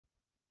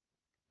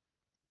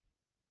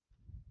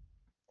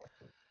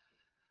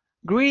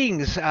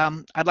Greetings.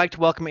 I'd like to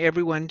welcome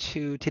everyone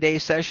to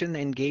today's session,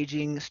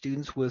 engaging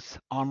students with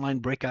online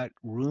breakout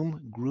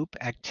room group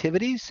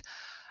activities.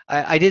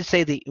 I did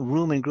say the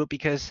room and group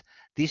because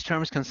these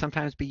terms can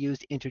sometimes be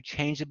used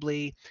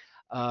interchangeably.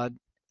 Uh,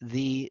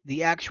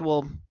 the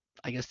actual,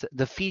 I guess,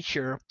 the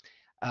feature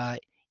uh,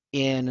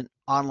 in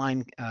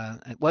online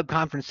web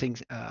conferencing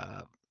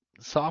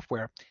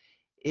software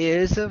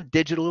is a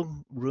digital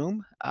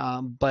room,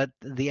 but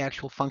the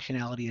actual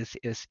functionality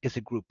is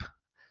a group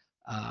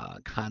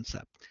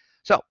concept.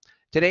 So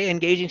today,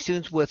 engaging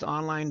students with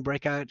online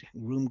breakout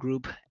room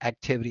group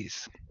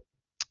activities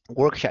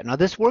workshop. Now,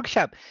 this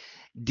workshop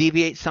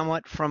deviates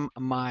somewhat from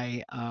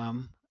my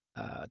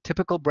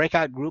typical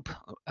breakout group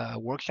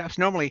workshops.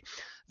 Normally,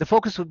 the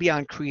focus would be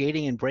on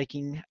creating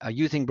and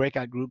using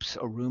breakout groups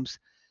or rooms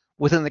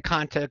within the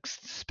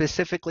context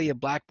specifically of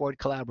Blackboard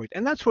Collaborate.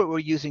 And that's what we're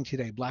using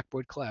today,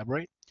 Blackboard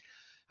Collaborate.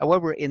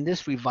 However, in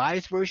this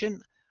revised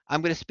version,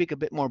 I'm going to speak a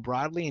bit more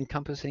broadly,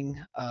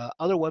 encompassing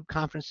other web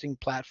conferencing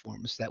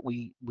platforms that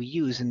we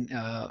use and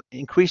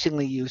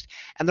increasingly used,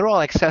 and they're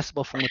all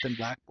accessible from within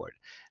Blackboard.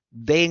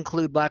 They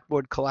include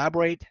Blackboard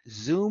Collaborate,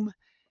 Zoom,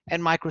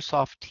 and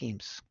Microsoft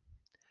Teams.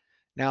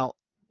 Now,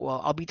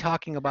 well, I'll be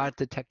talking about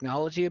the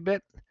technology a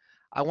bit.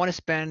 I want to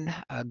spend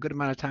a good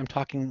amount of time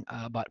talking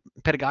about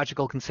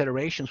pedagogical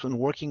considerations when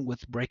working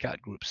with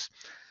breakout groups.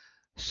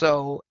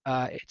 So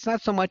it's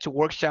not so much a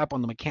workshop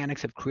on the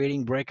mechanics of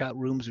creating breakout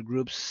rooms or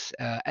groups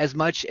as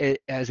much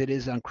as it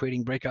is on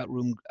creating breakout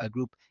room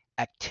group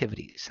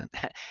activities,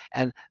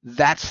 and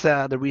that's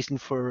the reason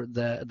for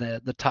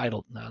the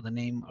title, the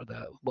name or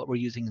the what we're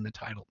using in the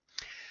title.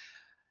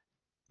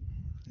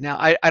 Now,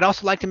 I'd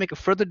also like to make a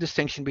further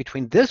distinction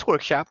between this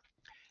workshop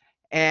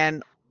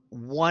and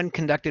one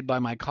conducted by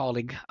my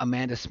colleague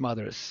Amanda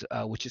Smothers,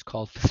 which is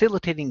called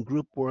Facilitating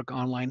Group Work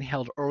Online,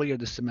 held earlier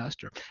this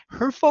semester.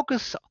 Her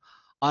focus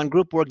on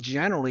group work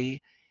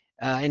generally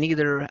in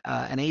either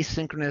an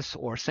asynchronous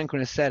or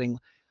synchronous setting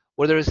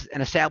where there's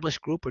an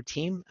established group or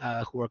team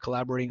who are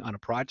collaborating on a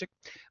project.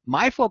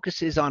 My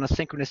focus is on a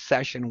synchronous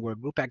session where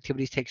group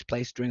activities takes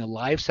place during a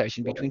live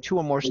session between two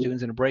or more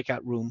students in a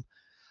breakout room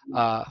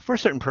for a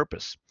certain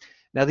purpose.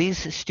 Now,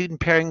 these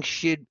student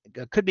pairings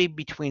could be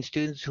between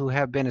students who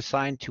have been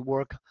assigned to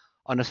work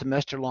on a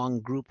semester-long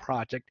group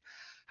project.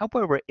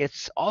 However,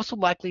 it's also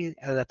likely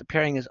that the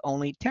pairing is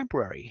only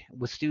temporary,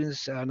 with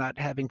students not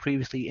having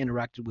previously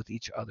interacted with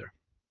each other.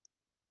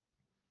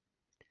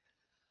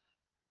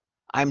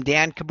 I'm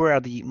Dan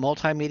Cabrera, the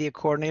Multimedia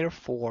Coordinator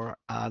for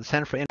the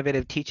Center for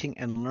Innovative Teaching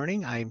and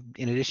Learning.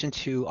 In addition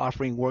to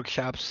offering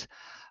workshops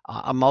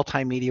on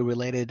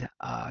multimedia-related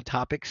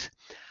topics,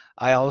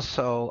 I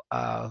also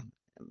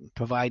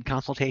provide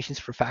consultations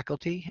for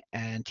faculty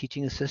and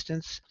teaching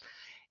assistants,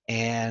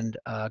 and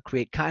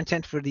create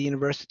content for the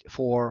university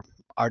for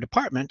our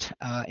department,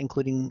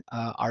 including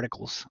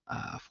articles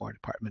for our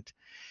department,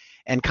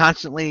 and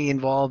constantly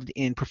involved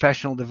in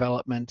professional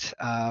development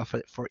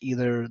for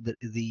either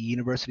the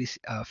university's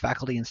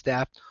faculty and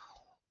staff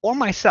or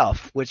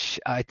myself, which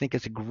I think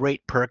is a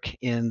great perk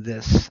in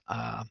this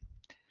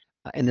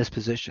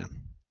position.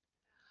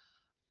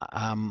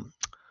 Um,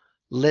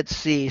 let's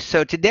see.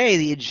 So today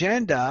the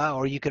agenda,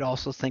 or you could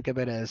also think of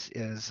it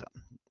as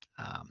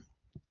um,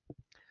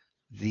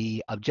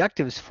 the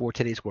objectives for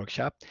today's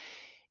workshop,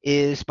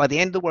 is by the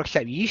end of the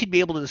workshop, you should be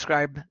able to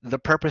describe the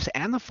purpose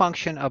and the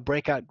function of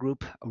breakout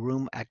group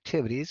room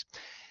activities,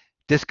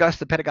 discuss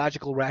the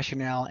pedagogical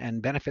rationale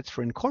and benefits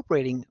for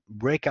incorporating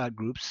breakout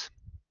group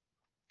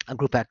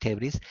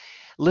activities,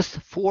 list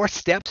 4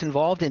 steps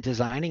involved in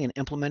designing and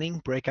implementing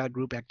breakout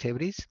group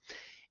activities,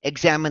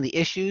 examine the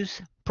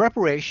issues,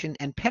 preparation,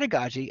 and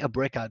pedagogy of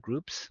breakout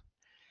groups,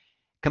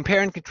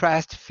 compare and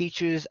contrast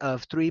features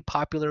of 3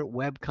 popular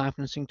web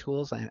conferencing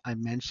tools. I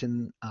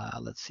mentioned,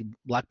 let's see,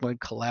 Blackboard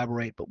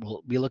Collaborate, but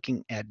we'll be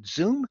looking at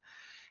Zoom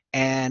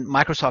and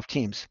Microsoft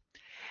Teams.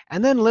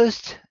 And then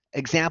list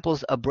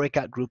examples of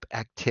breakout group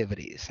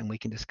activities, and we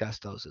can discuss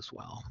those as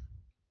well.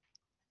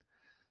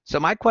 So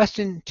my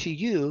question to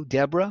you,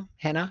 Deborah,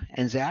 Henna,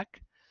 and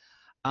Zach,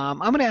 I'm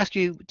going to ask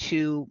you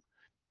to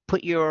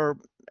put your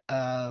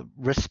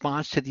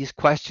response to these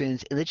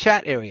questions in the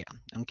chat area.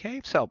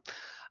 Okay, so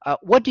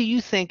what do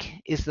you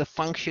think is the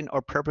function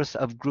or purpose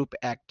of group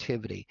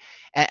activity?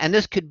 And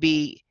this could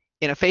be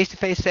in a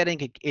face-to-face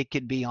setting, it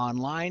could be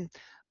online,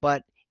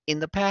 but in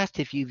the past,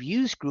 if you've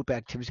used group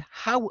activities,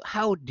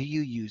 how do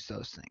you use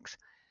those things?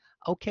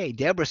 Okay,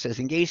 Deborah says,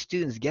 engage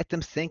students, get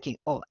them thinking.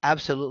 Oh,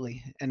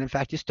 absolutely. And in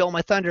fact, you stole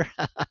my thunder.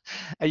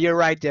 You're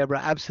right, Deborah.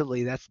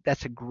 Absolutely.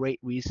 That's a great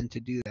reason to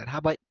do that. How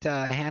about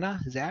Hannah,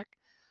 Zach?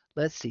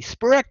 Let's see.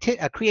 Spur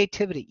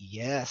creativity.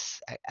 Yes,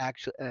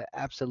 actually,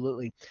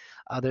 absolutely.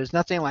 There's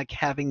nothing like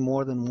having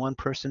more than one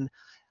person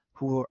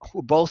who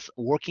are both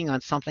working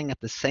on something at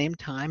the same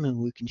time and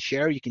who can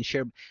share. You can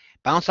share,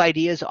 bounce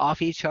ideas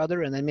off each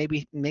other, and then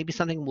maybe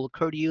something will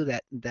occur to you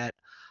that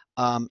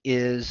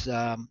is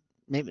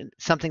maybe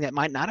something that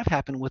might not have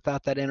happened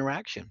without that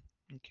interaction.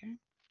 Okay.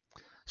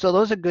 So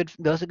those are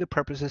good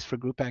purposes for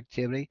group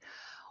activity.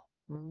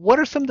 What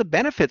are some of the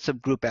benefits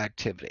of group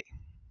activity?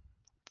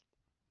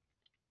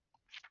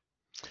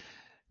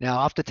 Now,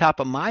 off the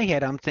top of my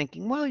head, I'm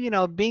thinking,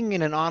 well, being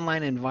in an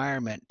online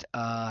environment,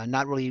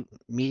 not really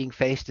meeting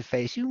face to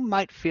face, you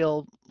might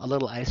feel a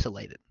little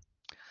isolated.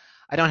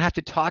 I don't have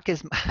to talk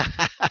as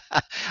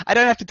I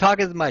don't have to talk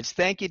as much.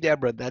 Thank you,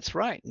 Deborah. That's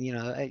right.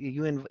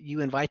 You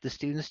invite the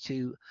students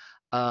to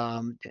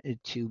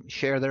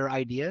share their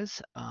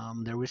ideas,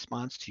 their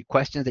response to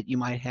questions that you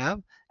might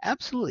have.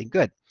 Absolutely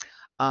good.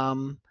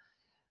 Um,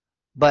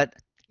 but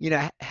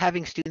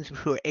having students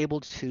who are able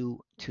to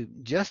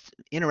just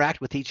interact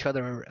with each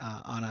other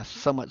on a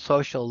somewhat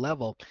social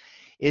level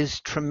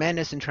is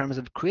tremendous in terms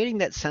of creating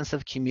that sense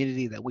of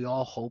community that we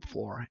all hope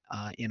for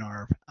in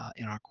our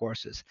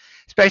courses,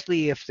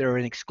 especially if they're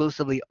an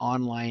exclusively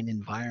online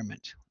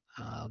environment.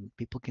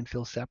 People can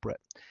feel separate.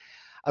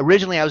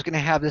 Originally, I was going to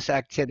have this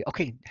activity.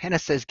 Okay, Hannah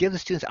says, give the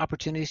students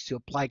opportunities to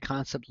apply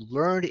concepts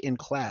learned in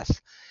class.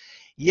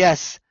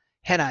 Yes,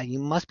 Henna, you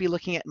must be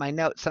looking at my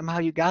notes. Somehow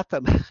you got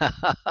them.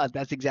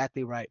 That's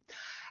exactly right.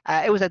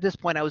 It was at this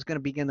point I was going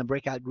to begin the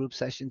breakout group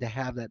session to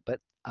have that, but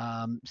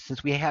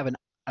since we have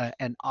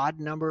an odd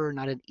number,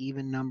 not an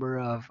even number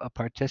of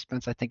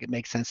participants, I think it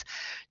makes sense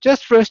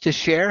just for us to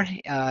share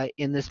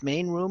in this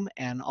main room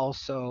and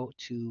also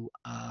to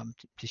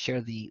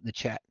share the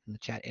chat in the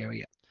chat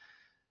area.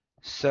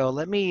 So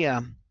let me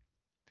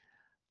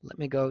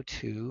go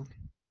to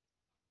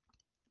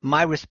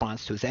my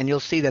response to this, and you'll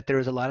see that there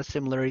is a lot of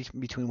similarities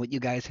between what you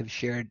guys have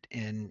shared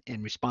in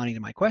responding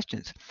to my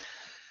questions.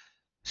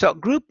 So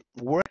group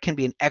work can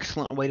be an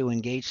excellent way to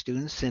engage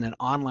students in an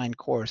online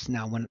course.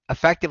 Now, when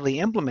effectively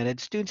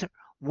implemented, students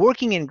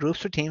working in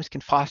groups or teams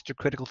can foster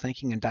critical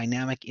thinking and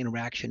dynamic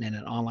interaction in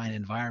an online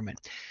environment.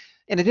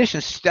 In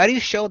addition,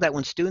 studies show that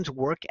when students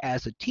work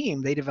as a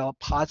team, they develop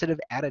positive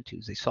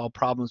attitudes, they solve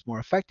problems more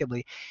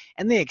effectively,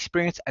 and they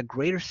experience a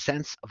greater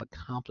sense of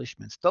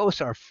accomplishments.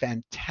 Those are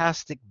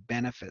fantastic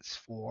benefits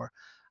for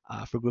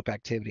group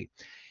activity.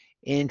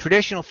 In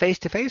traditional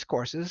face-to-face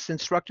courses,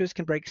 instructors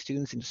can break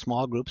students into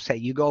small groups. Say,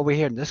 you go over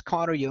here in this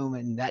corner, you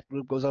and that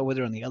group goes over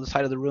there on the other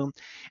side of the room,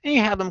 and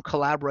you have them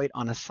collaborate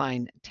on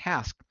assigned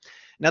tasks.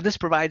 Now, this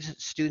provides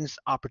students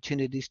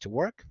opportunities to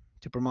work,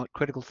 to promote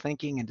critical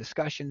thinking and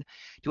discussion,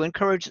 to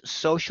encourage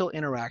social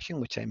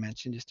interaction, which I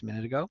mentioned just a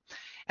minute ago,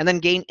 and then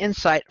gain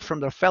insight from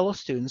their fellow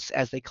students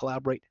as they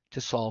collaborate to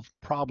solve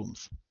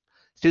problems.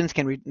 Students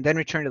can then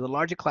return to the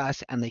larger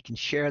class and they can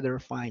share their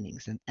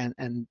findings.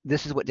 And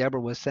this is what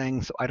Deborah was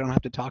saying, so I don't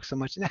have to talk so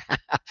much.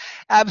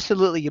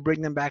 Absolutely, you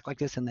bring them back like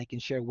this and they can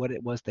share what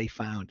it was they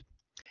found.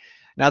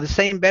 Now, the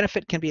same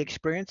benefit can be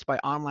experienced by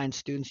online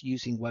students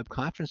using web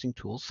conferencing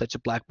tools such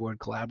as Blackboard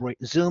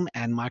Collaborate, Zoom,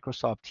 and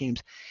Microsoft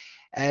Teams,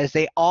 as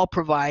they all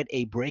provide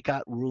a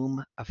breakout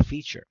room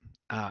feature.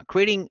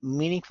 Creating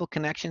meaningful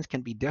connections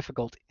can be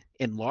difficult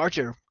in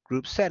larger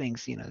group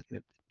settings,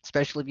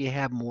 especially if you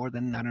have more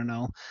than, I don't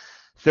know,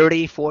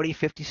 30, 40,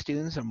 50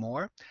 students or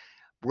more.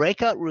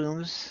 Breakout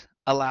rooms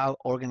allow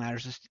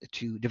organizers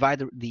to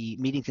divide the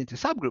meetings into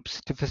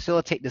subgroups to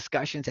facilitate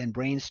discussions and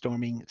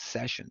brainstorming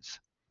sessions.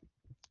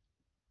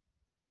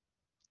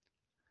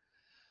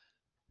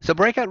 So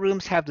breakout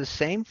rooms have the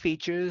same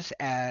features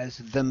as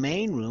the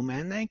main room,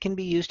 and they can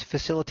be used to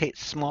facilitate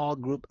small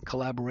group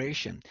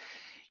collaboration.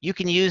 You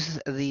can use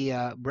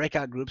the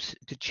breakout groups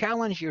to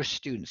challenge your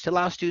students, to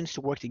allow students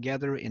to work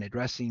together in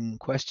addressing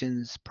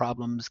questions,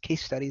 problems,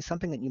 case studies,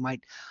 something that you might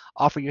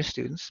offer your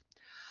students.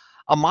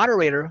 A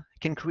moderator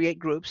can create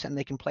groups and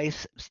they can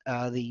place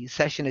the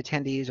session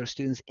attendees or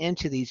students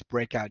into these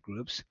breakout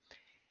groups.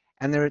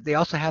 And they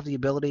also have the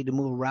ability to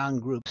move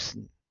around groups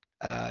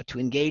to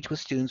engage with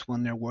students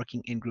when they're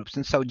working in groups.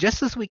 And so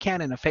just as we can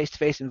in a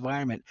face-to-face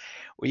environment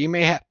where you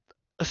may have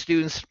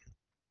students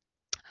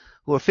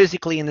who are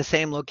physically in the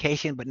same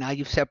location, but now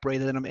you've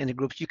separated them into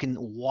groups, you can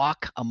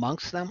walk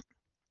amongst them.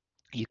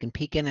 You can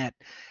peek in at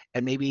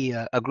maybe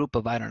a group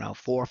of, I don't know,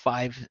 4 or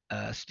 5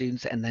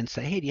 students and then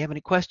say, hey, do you have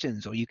any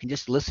questions? Or you can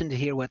just listen to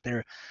hear what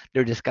they're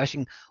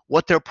discussing,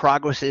 what their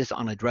progress is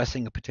on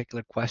addressing a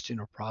particular question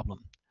or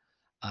problem.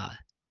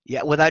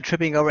 Yeah, without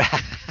tripping over.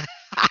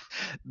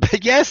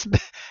 But yes,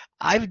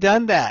 I've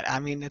done that. I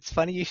mean, it's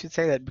funny you should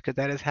say that because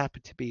that has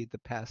happened to me the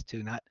past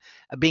too, not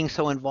being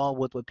so involved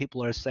with what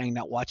people are saying,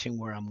 not watching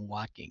where I'm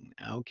walking.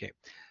 Okay.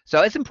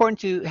 So it's important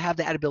to have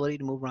that ability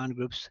to move around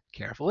groups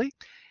carefully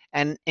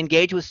and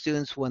engage with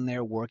students when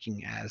they're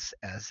working as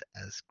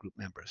group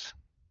members.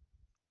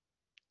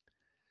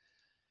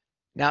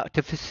 Now,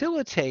 to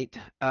facilitate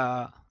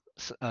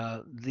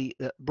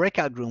the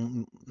breakout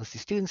room, let's see,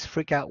 students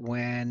freak out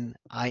when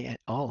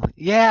oh,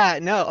 yeah,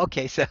 no,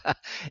 okay, so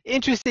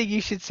interesting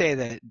you should say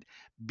that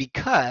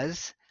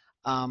because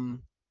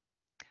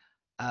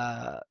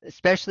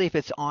especially if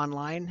it's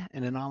online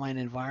in an online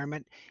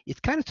environment,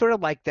 it's kind of sort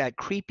of like that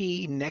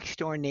creepy next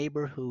door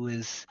neighbor who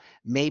is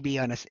maybe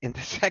in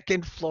the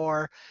second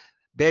floor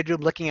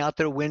bedroom looking out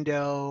their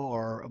window,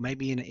 or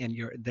maybe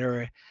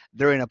they're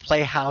in a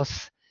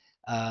playhouse,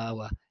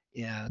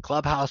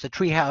 clubhouse, a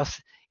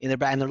treehouse in their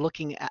back, and they're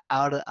looking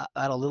out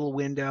a little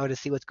window to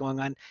see what's going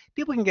on.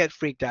 People can get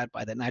freaked out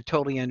by that, and I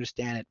totally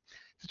understand it.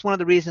 It's one of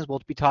the reasons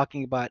we'll be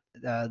talking about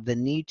the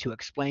need to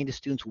explain to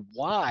students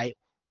why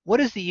what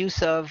is the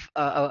use of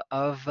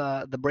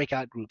the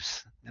breakout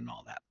groups and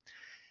all that.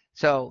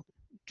 So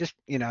just,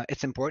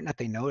 it's important that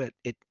they know that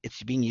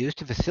it's being used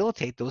to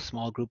facilitate those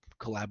small group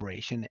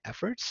collaboration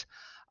efforts.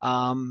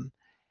 Um,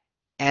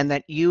 and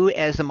that you,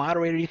 as the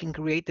moderator, you can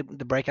create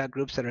the breakout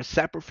groups that are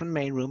separate from the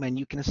main room, and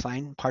you can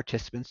assign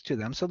participants to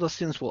them, so those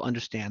students will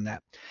understand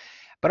that.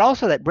 But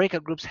also that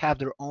breakout groups have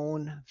their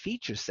own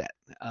feature set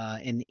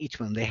in each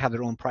one. They have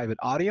their own private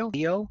audio,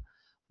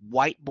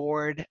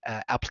 whiteboard,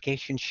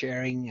 application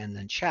sharing, and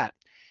then chat.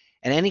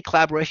 And any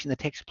collaboration that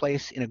takes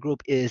place in a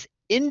group is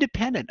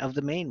independent of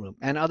the main room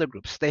and other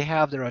groups. They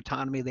have their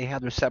autonomy, they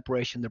have their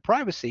separation, their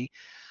privacy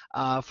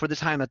for the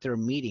time that they're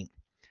meeting.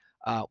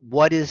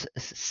 What is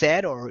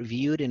said or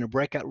viewed in a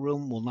breakout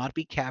room will not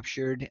be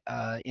captured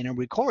in a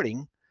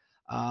recording,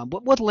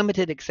 but with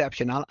limited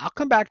exception. I'll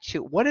come back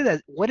to what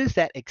is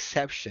that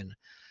exception?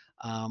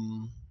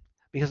 Um,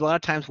 because a lot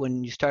of times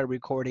when you start a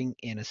recording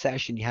in a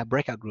session, you have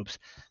breakout groups.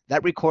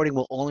 That recording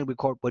will only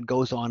record what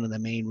goes on in the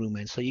main room,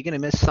 and so you're going to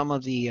miss some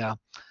of the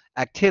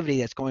activity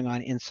that's going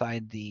on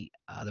inside the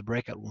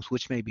breakout rooms,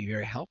 which may be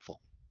very helpful.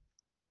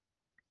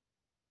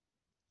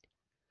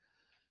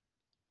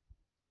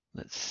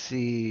 Let's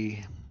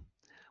see.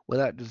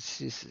 Without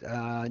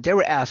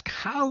Deborah asked,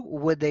 how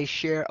would they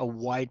share a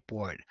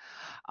whiteboard?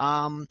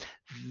 Um,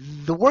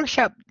 the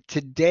workshop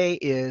today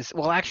is,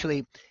 well,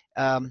 actually,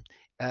 um,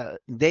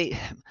 they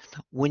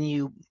when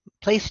you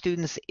place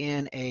students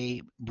in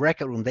a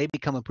breakout room, they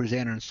become a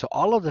presenter. And so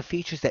all of the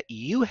features that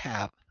you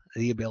have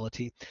the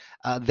ability,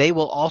 they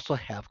will also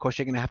have. Of course,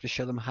 you're going to have to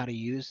show them how to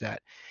use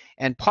that.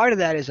 And part of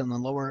that is on the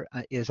lower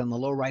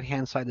right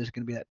hand side. There's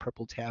going to be that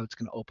purple tab. It's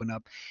going to open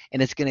up,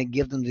 and it's going to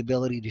give them the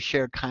ability to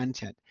share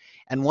content.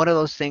 And one of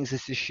those things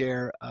is to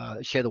share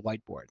the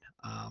whiteboard.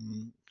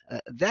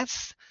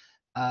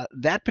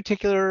 That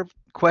particular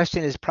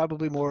question is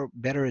probably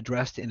better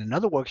addressed in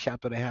another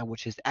workshop that I have,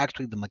 which is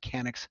actually the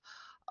mechanics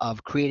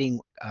of creating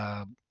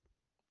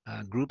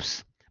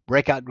groups,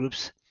 breakout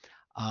groups.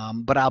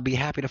 But I'll be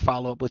happy to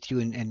follow up with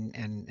you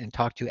and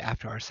talk to you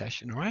after our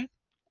session. All right?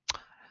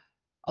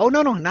 Oh,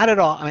 no, not at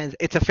all. I mean,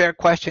 it's a fair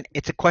question.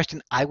 It's a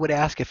question I would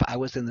ask if I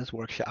was in this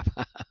workshop.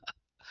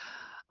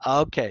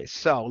 Okay,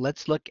 so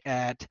let's look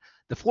at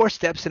the 4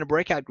 steps in a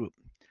breakout group.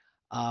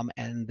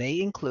 And they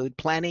include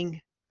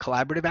planning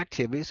collaborative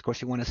activities. Of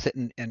course, you want to sit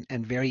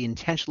and very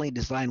intentionally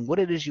design what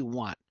it is you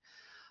want.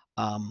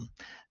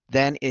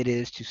 Then it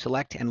is to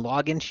select and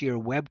log into your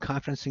web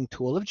conferencing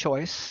tool of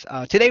choice.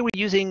 Today we're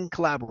using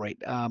Collaborate,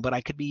 but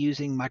I could be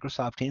using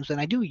Microsoft Teams,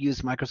 and I do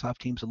use Microsoft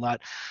Teams a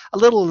lot, a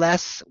little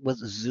less with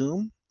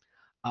Zoom.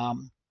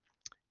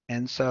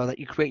 And so that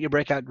you create your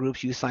breakout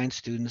groups, you assign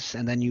students,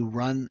 and then you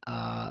run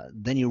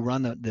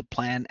the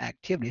plan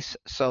activities.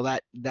 So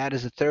that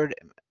is the third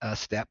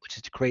step, which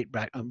is to create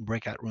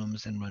breakout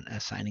rooms and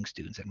assigning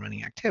students and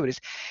running activities.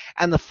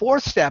 And the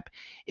fourth step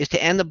is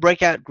to end the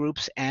breakout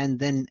groups and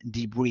then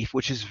debrief,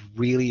 which is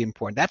really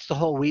important. That's the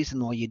whole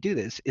reason why you do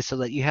this, is so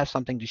that you have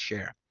something to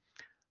share.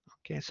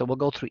 Okay, so we'll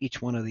go through each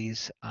one of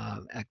these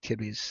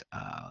activities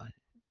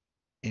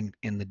in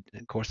the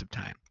course of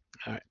time.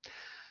 All right.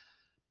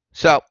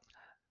 So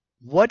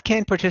what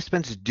can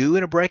participants do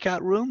in a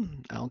breakout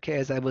room? Okay,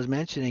 as I was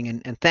mentioning,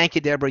 and thank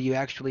you, Deborah, you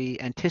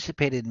actually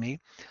anticipated me.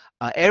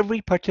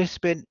 Every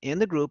participant in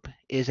the group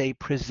is a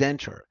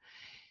presenter,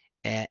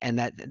 and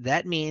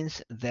that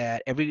means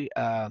that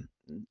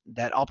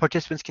that all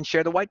participants can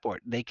share the whiteboard.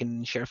 They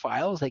can share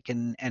files,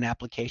 and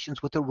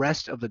applications with the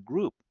rest of the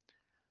group.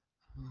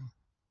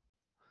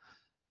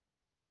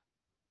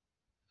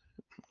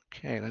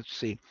 Okay, let's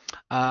see.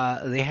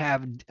 They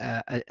have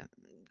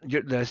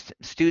the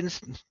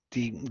students,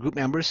 the group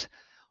members,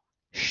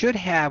 should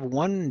have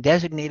one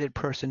designated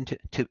person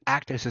to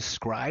act as a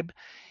scribe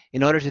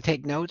in order to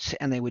take notes,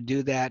 and they would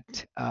do that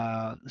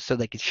so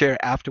they could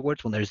share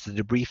afterwards when there's the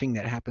debriefing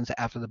that happens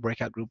after the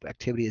breakout group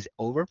activity is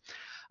over.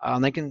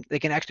 They can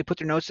actually put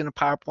their notes in a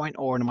PowerPoint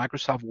or in a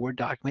Microsoft Word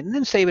document, and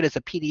then save it as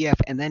a PDF,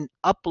 and then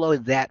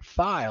upload that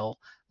file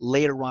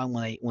later on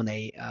when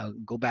they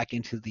go back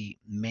into the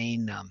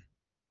main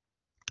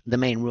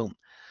room.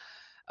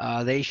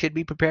 They should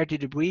be prepared to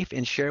debrief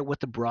and share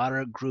with the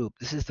broader group.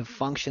 This is the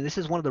function. This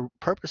is one of the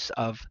purpose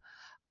of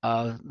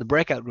the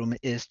breakout room,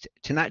 is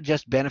to not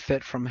just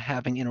benefit from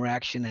having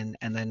interaction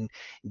and then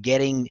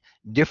getting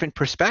different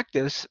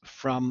perspectives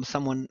from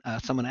someone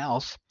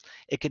else.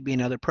 It could be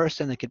another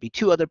person. It could be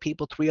 2 other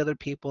people, 3 other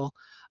people.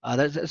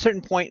 There's a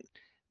certain point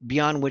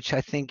beyond which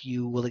I think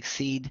you will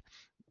exceed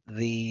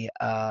the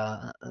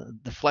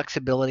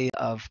flexibility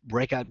of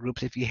breakout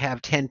groups. If you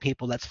have 10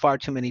 people, that's far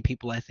too many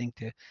people, I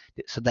think,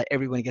 so that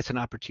everyone gets an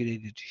opportunity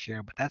to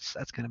share. But that's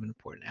kind of an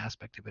important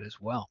aspect of it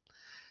as well.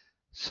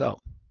 So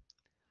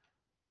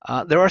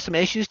there are some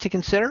issues to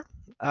consider.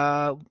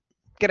 Got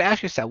to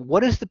ask yourself,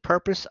 what is the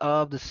purpose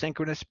of the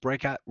synchronous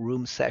breakout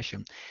room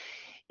session?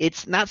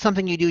 It's not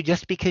something you do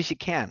just because you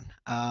can.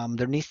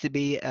 There needs to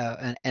be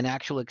an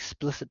actual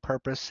explicit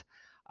purpose.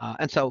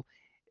 And so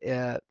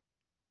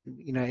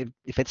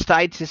if it's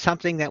tied to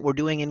something that we're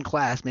doing in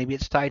class, maybe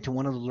it's tied to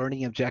one of the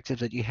learning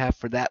objectives that you have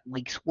for that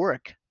week's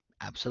work,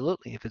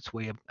 Absolutely, if it's a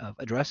way of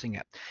addressing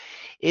it.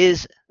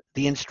 Is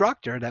the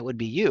instructor, that would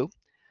be you,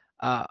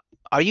 uh,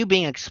 are you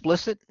being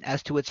explicit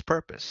as to its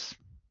purpose?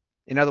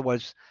 In other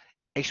words,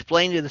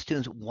 explain to the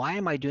students, why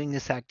am I doing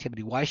this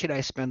activity? Why should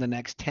I spend the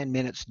next 10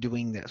 minutes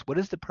doing this? What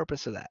is the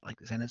purpose of that? Like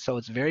this. And so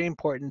it's very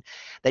important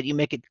that you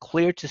make it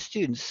clear to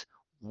students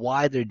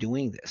why they're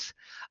doing this.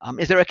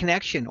 Is there a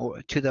connection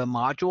to the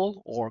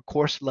module or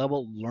course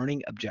level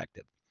learning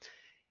objective?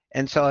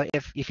 And so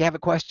if you have a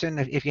question,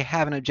 if you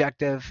have an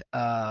objective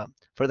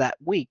for that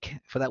week,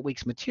 for that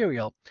week's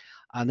material,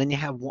 then you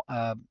have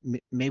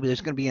maybe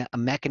there's going to be a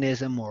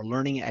mechanism or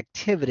learning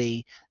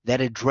activity that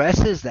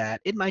addresses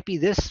that. It might be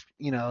this,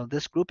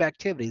 this group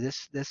activity,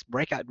 this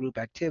breakout group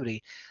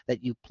activity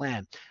that you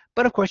plan.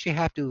 But of course, you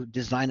have to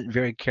design it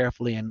very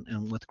carefully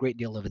and with a great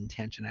deal of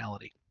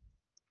intentionality.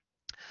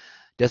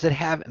 Does it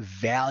have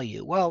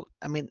value? Well,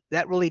 I mean,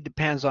 that really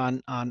depends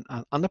on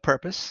the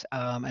purpose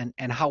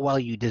and how well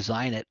you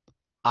design it.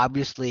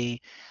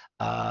 Obviously,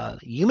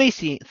 you may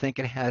think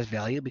it has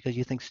value because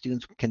you think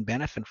students can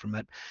benefit from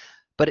it.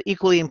 But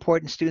equally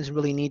important, students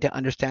really need to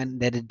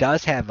understand that it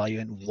does have value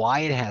and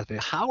why it has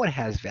value, how it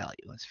has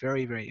value. It's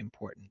very, very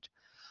important.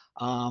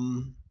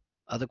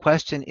 The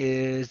question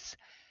is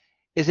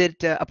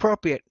it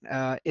appropriate?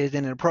 Is it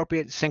an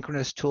appropriate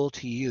synchronous tool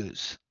to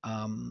use?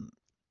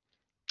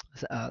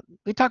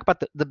 We talk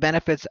about the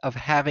benefits of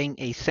having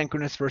a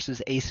synchronous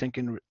versus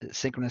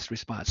asynchronous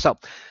response. So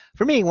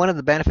for me, one of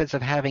the benefits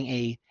of having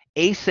a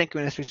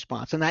asynchronous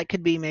response, and that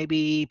could be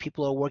maybe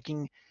people are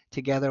working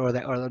together or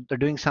they're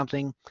doing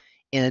something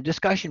in a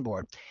discussion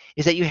board,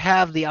 is that you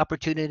have the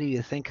opportunity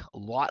to think a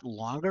lot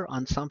longer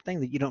on something,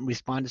 that you don't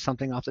respond to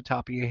something off the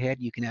top of your head.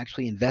 You can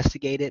actually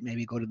investigate it,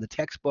 maybe go to the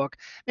textbook,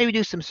 maybe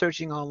do some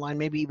searching online,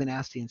 maybe even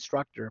ask the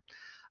instructor.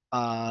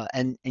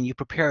 And you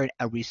prepare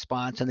a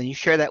response, and then you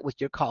share that with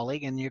your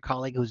colleague, and your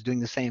colleague who's doing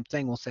the same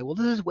thing will say, well,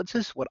 what's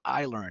this what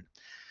I learned.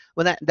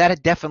 Well,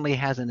 that definitely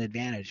has an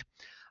advantage.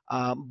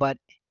 But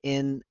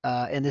in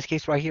this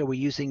case right here, we're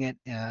using it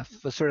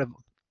for sort of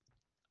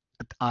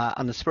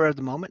on the spur of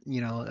the moment.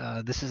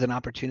 This is an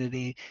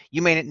opportunity.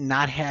 You may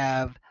not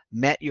have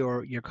met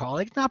your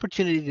colleague. It's an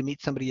opportunity to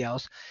meet somebody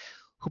else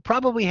who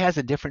probably has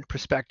a different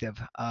perspective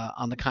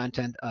on the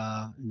content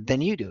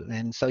than you do.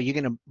 And so you're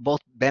going to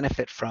both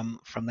benefit from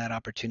that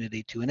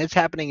opportunity too. And it's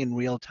happening in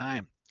real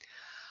time.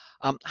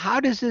 How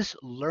does this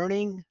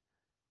learning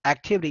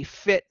activity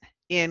fit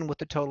in with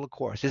the total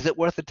course? Is it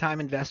worth the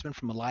time investment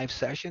from a live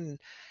session?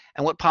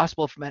 And what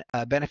possible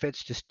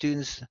benefits to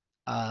students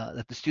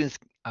that the students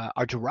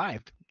are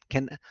derived?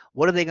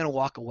 What are they going to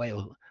walk away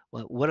with?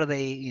 What are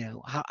they,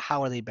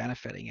 how are they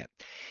benefiting it?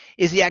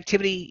 Is the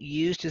activity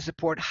used to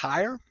support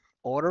higher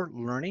order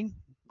learning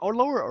or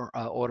lower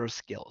order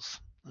skills?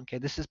 Okay,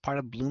 this is part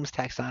of Bloom's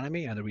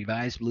taxonomy, or the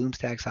revised Bloom's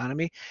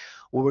taxonomy,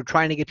 where we're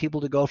trying to get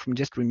people to go from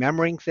just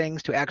remembering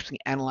things to actually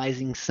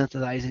analyzing,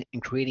 synthesizing,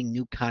 and creating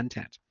new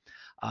content.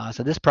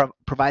 So this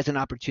provides an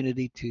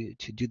opportunity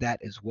to do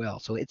that as well.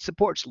 So it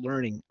supports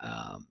learning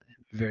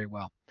very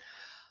well.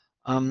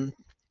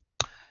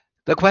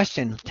 The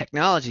question,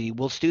 technology,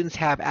 will students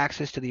have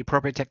access to the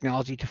appropriate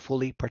technology to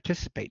fully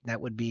participate? That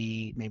would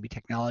be maybe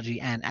technology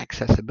and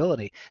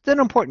accessibility. It's an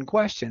important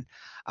question.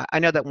 I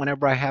know that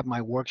whenever I have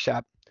my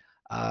workshop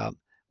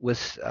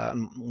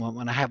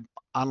when I have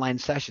online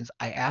sessions,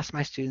 I ask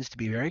my students to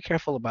be very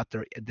careful about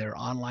their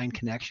online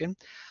connection.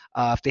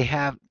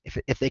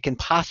 If they can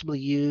possibly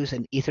use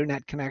an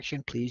Ethernet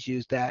connection, please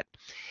use that.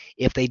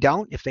 If they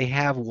don't, if they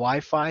have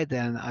Wi-Fi,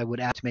 then I would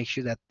ask to make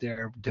sure that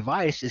their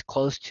device is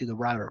close to the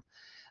router.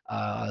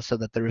 So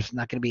that there's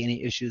not going to be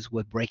any issues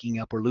with breaking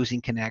up or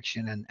losing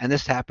connection. And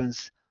this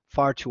happens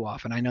far too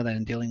often. I know that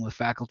in dealing with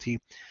faculty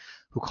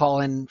who call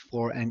in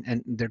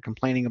and they're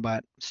complaining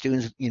about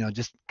students,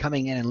 just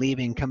coming in and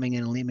leaving.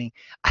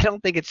 I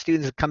don't think it's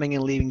students coming in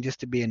and leaving just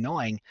to be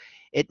annoying.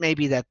 It may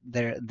be that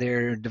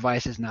their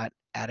device is not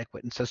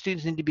adequate. And so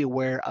students need to be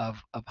aware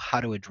of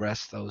how to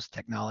address those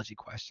technology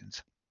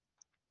questions.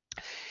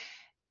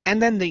 And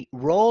then the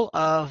role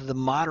of the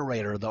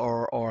moderator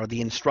or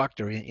the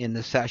instructor in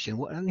the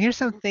session. And here's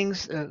some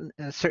things,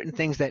 certain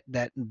things that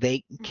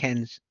they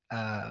can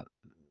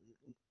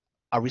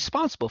are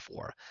responsible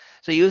for.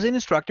 So you as an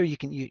instructor,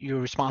 you're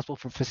responsible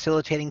for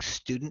facilitating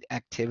student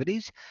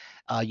activities.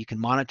 You can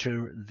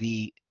monitor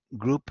the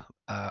group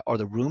or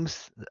the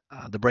rooms,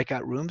 the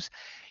breakout rooms.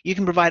 You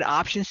can provide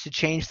options to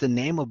change the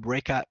name of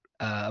breakout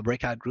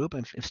group.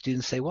 If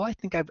students say, well, I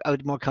think I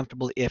would be more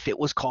comfortable if it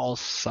was called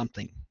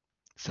something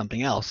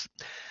else.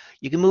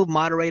 You can move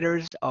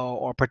moderators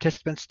or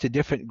participants to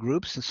different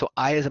groups. And so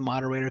I, as a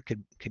moderator,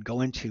 could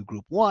go into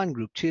group 1,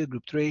 group 2,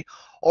 group 3,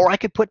 or I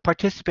could put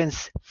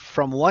participants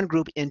from one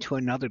group into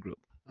another group.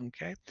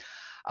 Okay.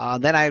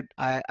 Then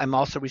I'm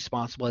also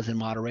responsible as a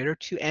moderator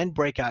to end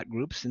breakout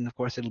groups, and of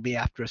course it'll be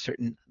after a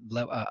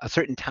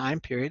certain time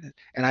period,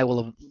 and I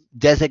will have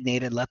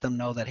designated, let them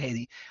know that,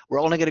 hey,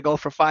 we're only going to go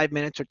for 5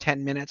 minutes or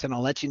 10 minutes, and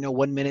I'll let you know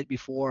 1 minute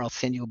before.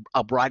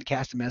 I'll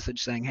broadcast a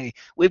message saying, hey,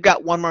 we've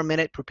got 1 more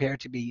minute, prepare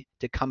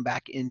to come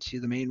back into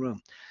the main room.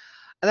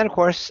 And then, of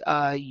course,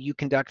 you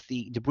conduct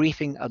the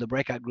debriefing of the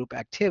breakout group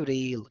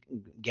activity,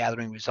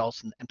 gathering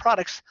results and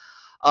products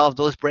of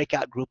those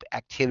breakout group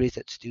activities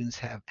that students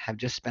have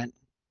just spent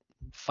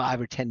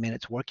 5 or 10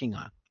 minutes working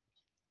on.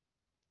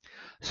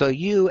 So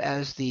you,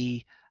 as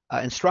the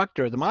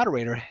instructor, the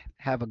moderator,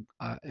 have an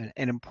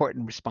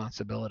important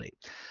responsibility.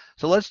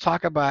 So let's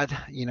talk about,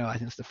 I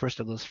think it's the first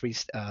of those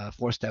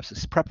four steps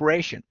is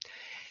preparation.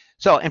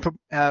 So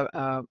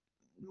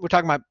we're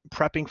talking about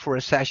prepping for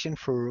a session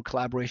for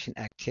collaboration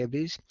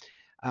activities.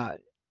 Uh,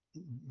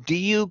 do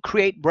you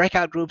create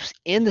breakout groups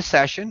in the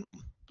session,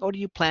 or do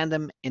you plan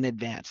them in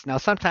advance? Now,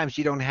 sometimes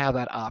you don't have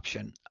that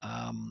option.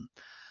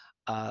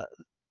 Uh,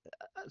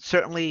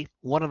 Certainly,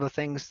 one of the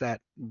things that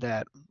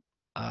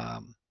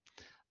um,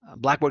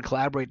 Blackboard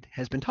Collaborate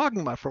has been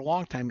talking about for a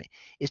long time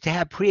is to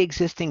have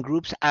pre-existing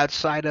groups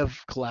outside of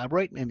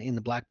Collaborate in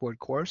the Blackboard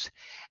course,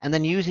 and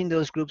then using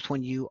those groups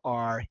when you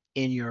are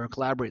in your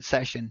Collaborate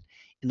session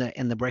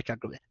in the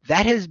breakout group.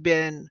 That's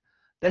been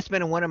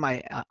one of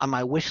my on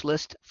my wish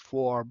list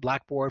for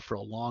Blackboard for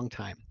a long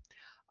time.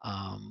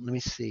 Let me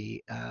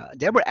see.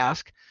 Deborah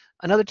asked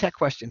another tech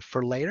question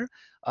for later.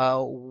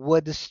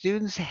 Would the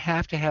students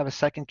have to have a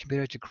second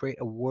computer to create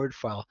a Word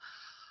file?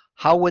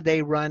 How would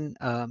they run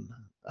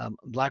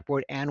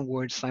Blackboard and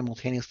Word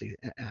simultaneously?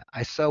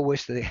 I so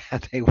wish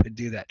that they would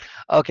do that.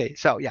 Okay,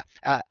 so yeah,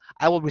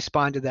 I will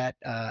respond to that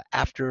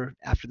after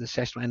the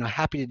session. I'm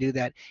happy to do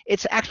that.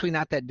 It's actually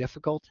not that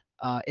difficult.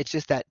 It's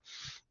just that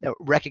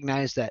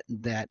recognize that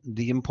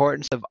the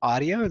importance of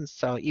audio, and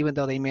so even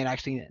though they may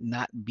actually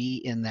not be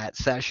in that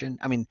session,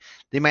 I mean,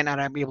 they might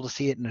not be able to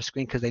see it in their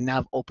screen because they now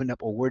have opened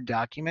up a Word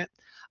document.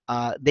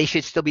 They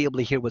should still be able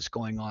to hear what's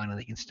going on, and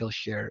they can still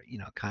share,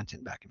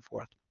 content back and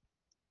forth.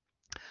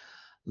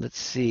 Let's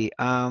see.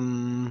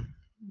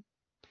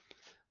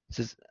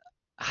 Says,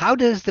 how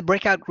does the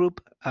breakout group,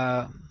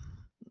 how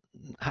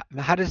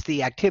does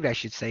the activity, I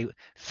should say,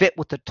 fit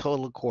with the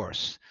total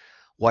course?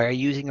 Why are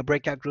you using a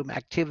breakout group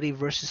activity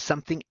versus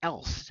something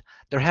else?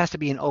 There has to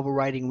be an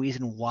overriding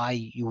reason why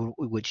you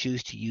would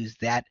choose to use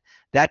that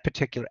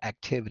particular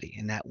activity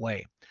in that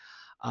way.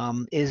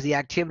 Is the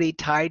activity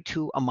tied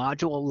to a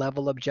module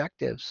level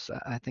objectives?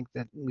 I think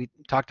that we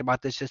talked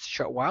about this just a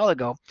short while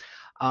ago.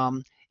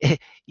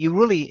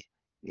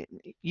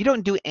 You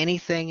don't do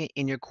anything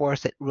in your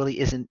course that really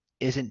isn't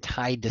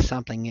tied to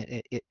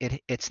something.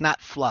 It's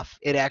not fluff.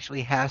 It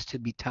actually has to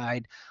be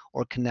tied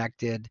or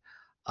connected.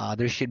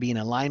 There should be an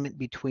alignment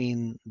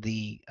between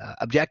the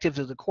objectives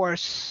of the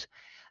course,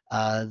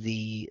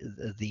 the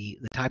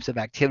types of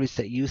activities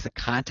that you use, the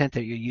content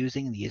that you're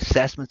using, the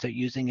assessments that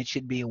you're using. It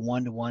should be a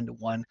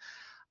one-to-one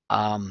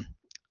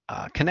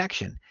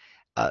connection.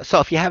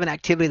 So if you have an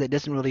activity that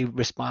doesn't really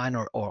respond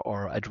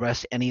or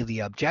address any of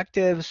the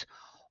objectives,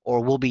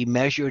 or will be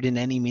measured in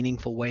any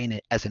meaningful way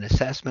as an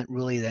assessment,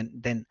 really,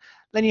 then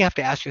you have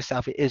to ask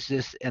yourself, is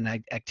this an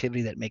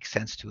activity that makes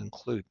sense to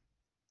include?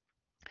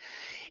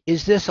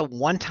 Is this a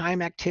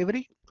one-time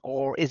activity,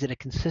 or is it a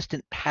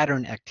consistent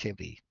pattern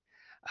activity?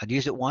 I'd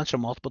use it once or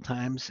multiple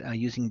times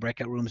using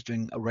breakout rooms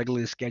during a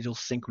regularly scheduled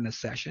synchronous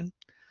session.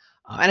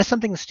 And it's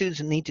something the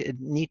students need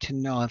to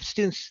know. If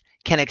students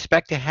can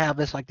expect to have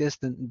this like this,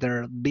 then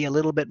they'll be a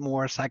little bit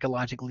more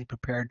psychologically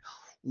prepared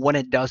when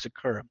it does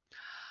occur.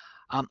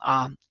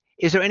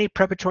 Is there any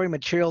preparatory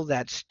material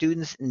that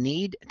students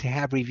need to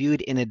have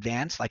reviewed in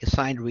advance, like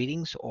assigned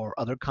readings or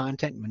other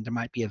content? When there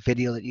might be a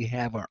video that you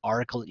have or an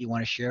article that you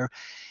want to share,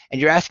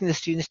 and you're asking the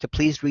students to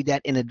please read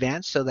that in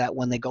advance so that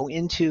when they go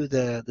into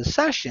the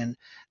session,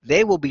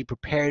 they will be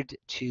prepared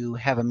to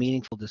have a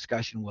meaningful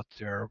discussion with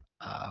their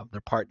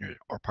partner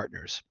or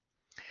partners.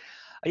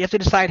 You have to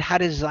decide how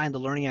to design the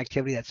learning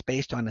activity that's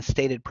based on a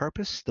stated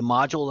purpose, the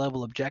module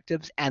level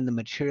objectives, and the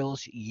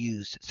materials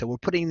used. So we're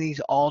putting these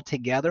all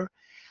together.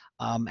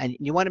 And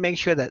you want to make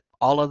sure that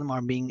all of them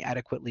are being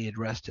adequately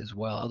addressed as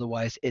well.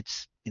 Otherwise,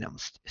 it's,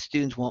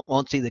 students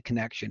won't see the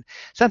connection.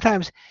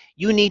 Sometimes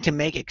you need to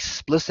make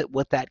explicit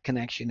what that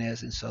connection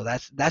is, and so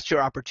that's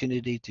your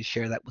opportunity to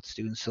share that with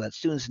students, so that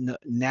students know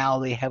now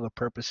they have a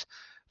purpose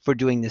for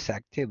doing this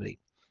activity.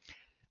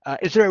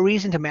 Is there a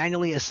reason to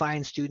manually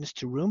assign students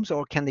to rooms,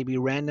 or can they be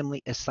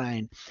randomly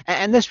assigned?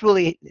 And this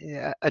really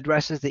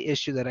addresses the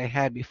issue that I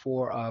had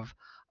before of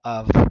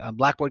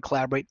Blackboard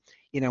Collaborate,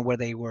 where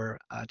they were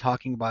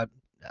talking about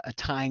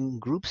tying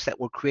groups that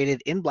were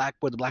created in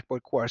Blackboard, the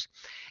Blackboard course,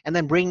 and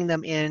then bringing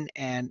them in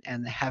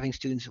and having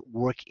students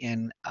work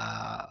in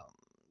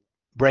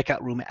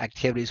breakout room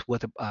activities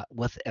with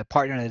a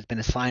partner that has been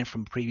assigned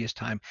from previous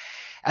time,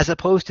 as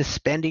opposed to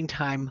spending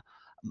time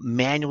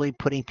manually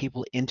putting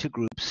people into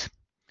groups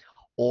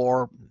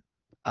or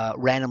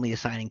randomly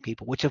assigning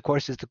people, which of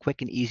course is the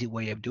quick and easy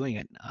way of doing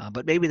it.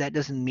 But maybe that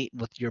doesn't meet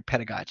with your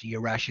pedagogy,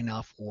 your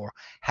rationale for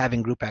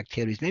having group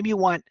activities. Maybe you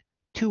want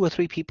 2 or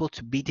 3 people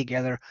to be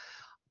together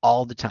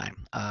all the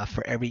time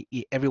for every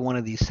one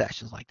of these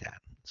sessions like that.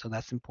 So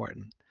that's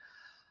important.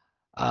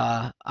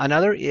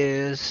 Another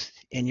is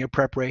in your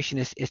preparation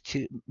is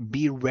to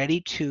be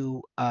ready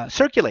to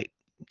circulate.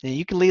 And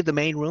you can leave the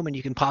main room and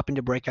you can pop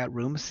into breakout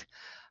rooms.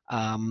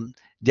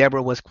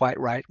 Deborah was quite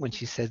right when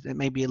she said it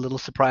may be a little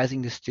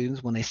surprising to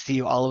students when they see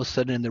you all of a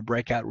sudden in their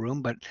breakout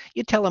room, but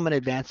you tell them in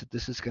advance that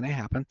this is going to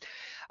happen.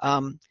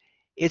 Um,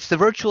 it's the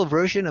virtual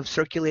version of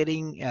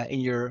circulating in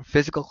your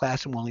physical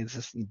classroom, only this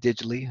is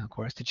digitally, of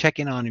course, to check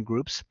in on in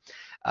groups.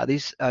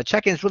 These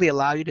check-ins really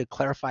allow you to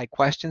clarify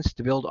questions,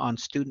 to build on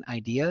student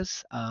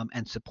ideas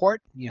and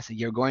support. So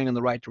you're going in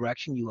the right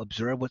direction. You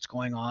observe what's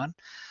going on.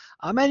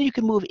 And you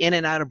can move in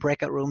and out of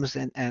breakout rooms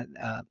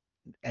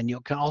and you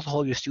can also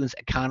hold your students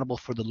accountable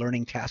for the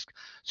learning task.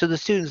 So the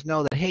students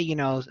know that, hey,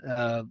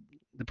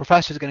 the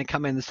professor is going to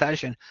come in the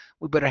session.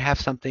 We better have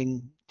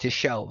something to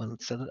show. And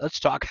so let's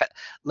talk.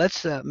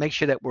 Let's make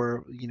sure that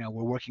we're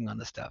working on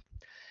this stuff.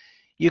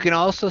 You can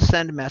also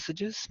send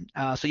messages.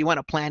 So you want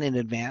to plan in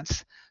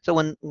advance.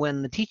 So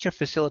when the teacher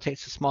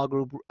facilitates small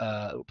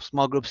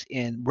groups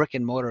in brick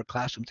and mortar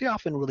classrooms, they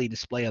often really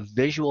display a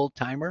visual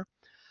timer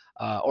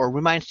or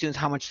remind students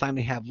how much time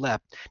they have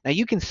left. Now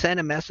you can send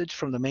a message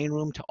from the main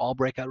room to all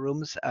breakout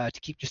rooms to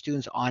keep your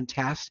students on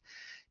task,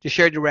 to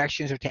share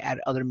directions, or to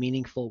add other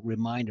meaningful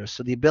reminders.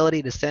 So the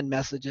ability to send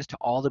messages to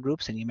all the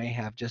groups, and you may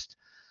have just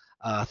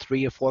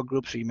 3 or 4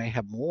 groups, or you may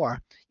have more.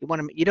 You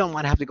don't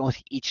want to have to go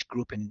into each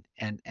group and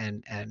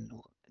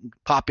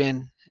pop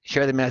in,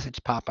 share the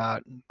message, pop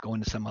out, and go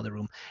into some other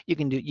room.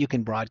 You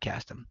can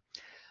broadcast them.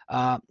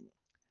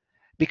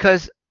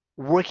 Because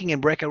working in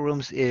breakout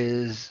rooms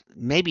is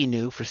maybe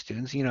new for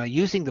students,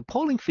 using the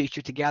polling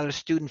feature to gather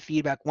student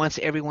feedback once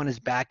everyone is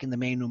back in the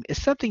main room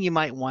is something you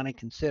might want to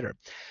consider.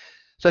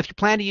 So if you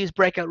plan to use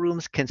breakout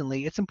rooms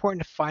consistently, it's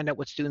important to find out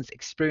what students'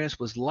 experience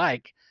was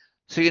like,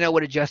 so you know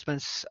what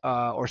adjustments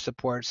or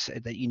supports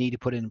that you need to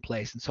put in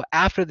place. And so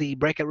after the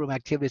breakout room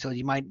activities,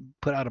 you might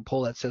put out a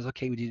poll that says,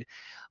 okay,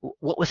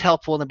 what was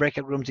helpful in the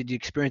breakout rooms? Did you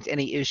experience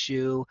any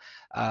issue,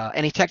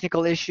 any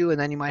technical issue? And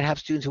then you might have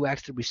students who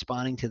actually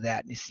responding to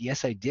that. And you say,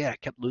 yes, I did. I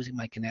kept losing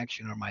my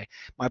connection, or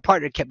my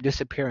partner kept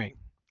disappearing.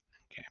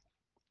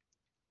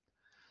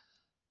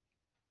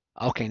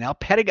 Okay, now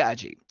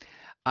pedagogy.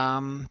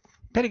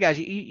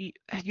 Pedagogy,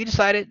 you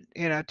decided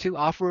to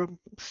offer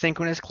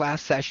synchronous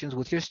class sessions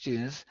with your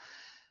students,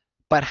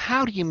 but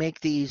how do you make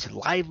these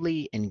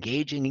lively,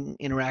 engaging,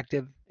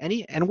 interactive,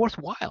 and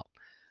worthwhile?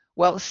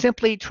 Well,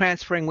 simply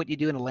transferring what you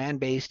do in a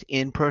land-based,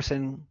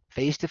 in-person,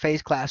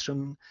 face-to-face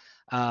classroom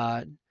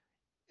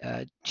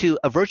to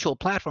a virtual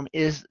platform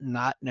is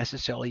not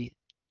necessarily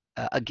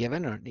a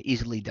given or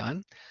easily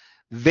done.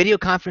 Video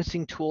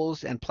conferencing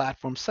tools and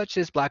platforms such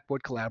as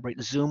Blackboard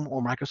Collaborate, Zoom,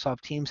 or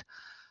Microsoft Teams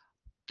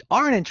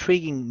are an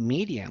intriguing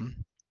medium.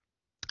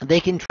 They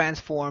can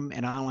transform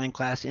an online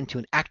class into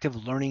an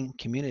active learning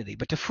community.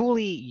 But to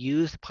fully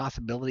use the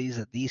possibilities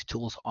that these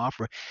tools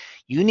offer,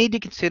 you need to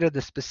consider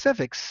the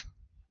specifics.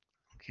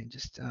 Okay,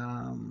 just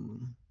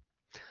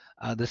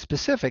the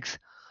specifics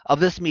of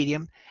this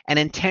medium and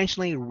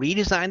intentionally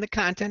redesign the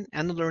content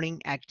and the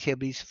learning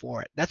activities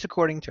for it. That's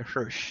according to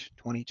Hirsch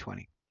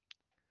 2020.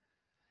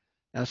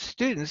 Now,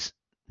 students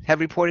have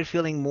reported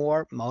feeling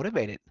more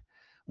motivated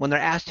when they're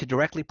asked to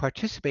directly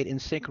participate in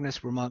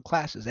synchronous remote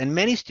classes. And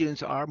many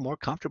students are more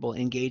comfortable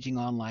engaging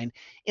online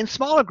in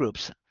smaller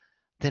groups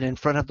than in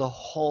front of the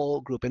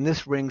whole group. And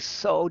this rings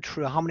so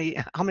true. How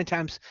many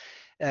times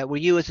were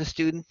you as a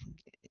student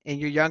in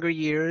your younger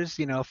years,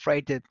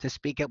 afraid to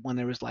speak up when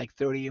there was like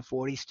 30 or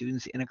 40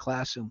 students in a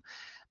classroom?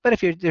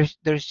 But if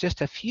there's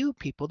just a few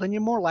people, then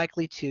you're more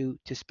likely to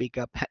speak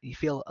up. You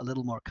feel a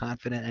little more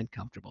confident and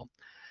comfortable.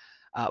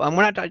 And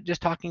we're not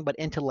just talking about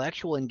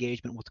intellectual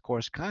engagement with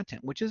course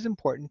content, which is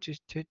important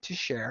to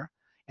share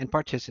and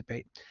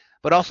participate,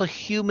 but also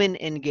human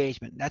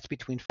engagement. That's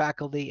between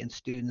faculty and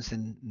students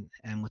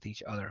and with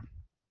each other.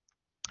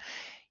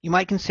 You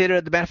might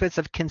consider the benefits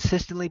of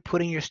consistently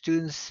putting your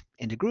students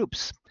into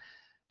groups.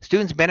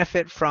 Students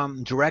benefit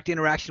from direct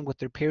interaction with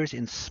their peers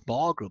in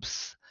small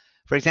groups.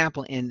 For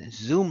example, in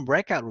Zoom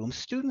breakout rooms,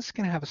 students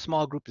can have a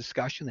small group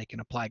discussion. They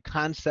can apply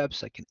concepts,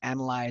 they can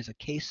analyze a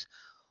case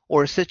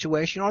or a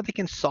situation, or they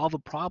can solve a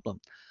problem.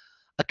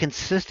 A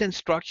consistent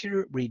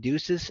structure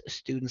reduces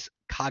students'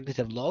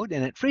 cognitive load,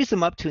 and it frees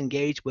them up to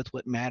engage with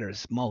what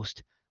matters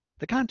most,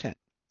 the content.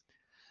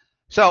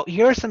 So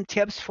here are some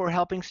tips for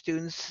helping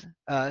students,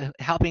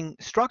 helping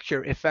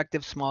structure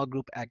effective small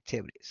group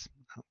activities.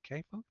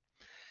 Okay, folks.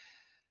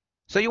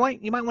 So you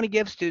might want to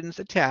give students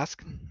a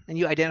task, and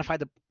you identify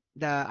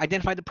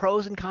the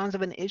pros and cons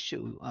of an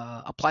issue,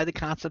 apply the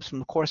concepts from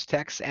the course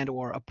text and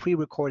or a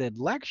pre-recorded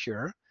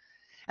lecture,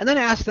 and then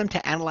ask them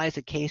to analyze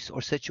a case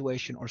or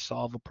situation or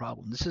solve a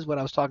problem. This is what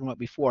I was talking about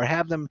before.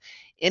 Have them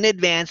in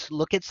advance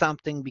look at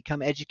something,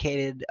 become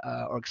educated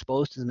or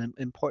exposed to some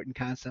important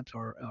concepts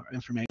or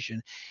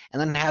information, and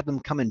then have them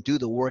come and do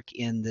the work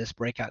in this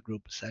breakout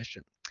group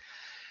session.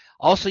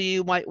 Also,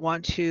 you might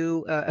want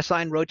to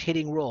assign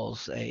rotating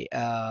roles,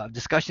 a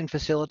discussion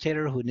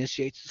facilitator who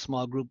initiates a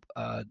small group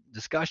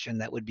discussion.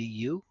 That would be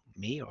you,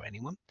 me, or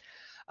anyone.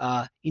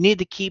 You need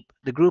to keep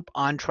the group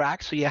on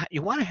track, so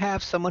you want to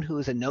have someone who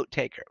is a note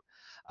taker,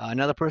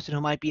 another person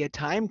who might be a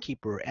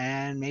timekeeper,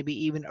 and maybe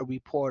even a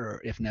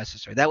reporter if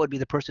necessary. That would be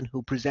the person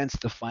who presents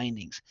the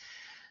findings.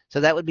 So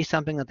that would be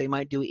something that they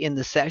might do in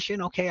the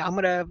session. Okay, I'm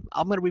gonna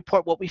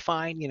report what we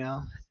find.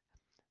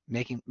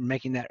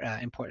 Making that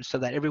important so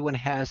that everyone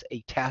has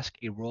a task,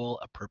 a role,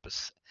 a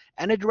purpose,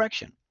 and a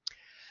direction.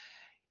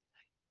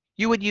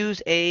 You would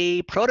use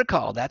a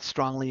protocol. That's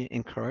strongly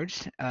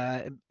encouraged.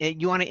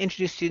 You want to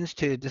introduce students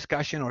to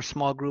discussion or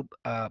small group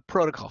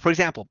protocol. For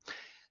example,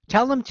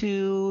 tell them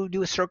to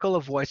do a circle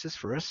of voices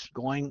first,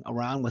 going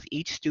around with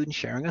each student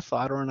sharing a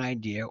thought or an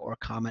idea or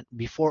comment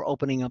before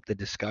opening up the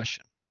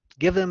discussion.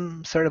 Give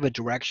them sort of a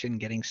direction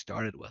getting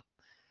started with.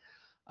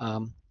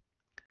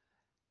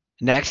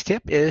 Next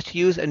tip is to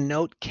use a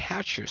note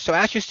catcher. So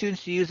ask your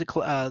students to use the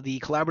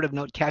collaborative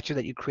note catcher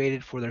that you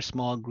created for their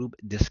small group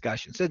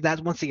discussion. So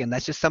that's, once again,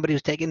 that's just somebody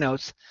who's taking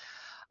notes.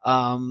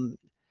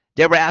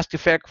 Deborah asked a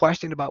fair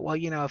question about, well,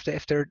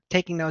 if they're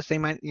taking notes, they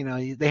might,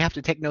 they have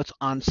to take notes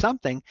on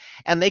something,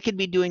 and they could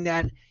be doing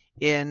that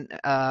in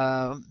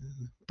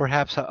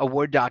perhaps a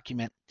Word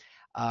document.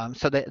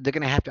 So they're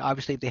going to have to,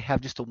 obviously, if they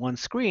have just a one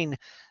screen,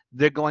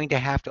 they're going to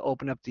have to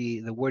open up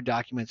the Word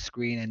document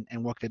screen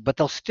and work it. But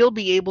they'll still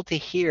be able to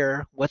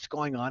hear what's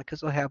going on because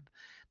they'll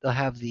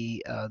have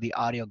the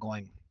audio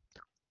going.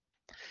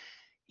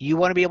 You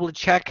want to be able to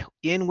check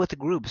in with the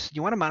groups.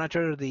 You want to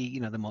monitor the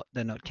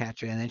note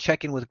catcher and then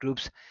check in with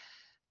groups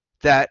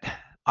that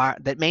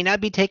may not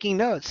be taking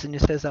notes, and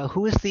it says,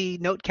 who is the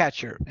note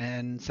catcher?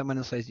 And someone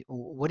else says,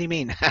 what do you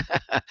mean?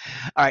 All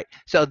right,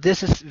 so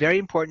this is very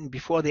important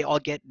before they all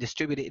get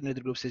distributed into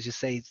the groups. As you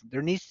say,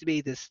 there needs to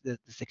be this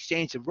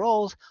exchange of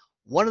roles.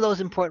 One of those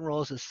important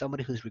roles is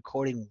somebody who's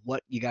recording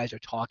what you guys are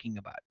talking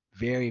about.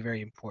 Very,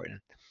 very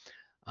important.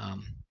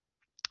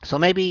 So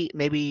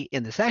maybe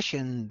in the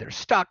session they're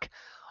stuck,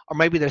 or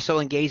maybe they're so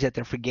engaged that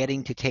they're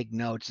forgetting to take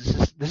notes.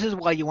 This is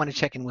why you want to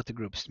check in with the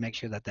groups to make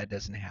sure that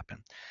doesn't happen.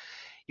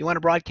 You want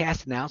to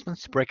broadcast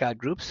announcements to breakout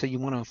groups, so you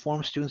want to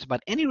inform students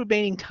about any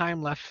remaining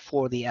time left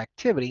for the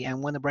activity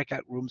and when the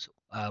breakout room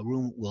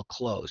will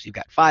close. You've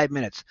got 5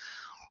 minutes,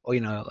 or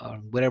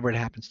whatever it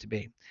happens to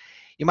be.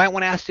 You might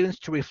want to ask students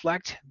to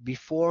reflect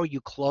before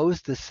you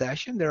close the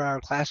session. There are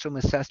classroom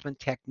assessment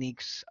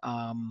techniques.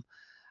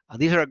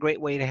 These are a great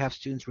way to have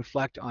students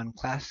reflect on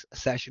class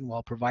session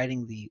while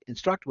providing the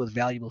instructor with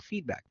valuable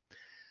feedback.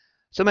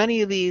 So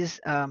many of these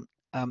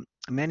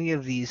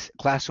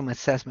classroom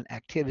assessment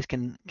activities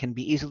can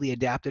be easily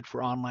adapted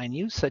for online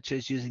use, such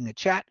as using the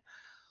chat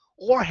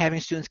or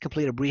having students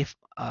complete a brief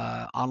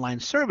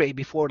online survey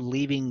before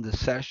leaving the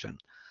session.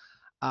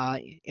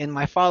 In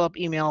my follow-up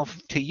email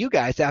to you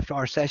guys after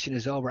our session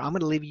is over, I'm going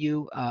to leave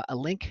you a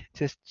link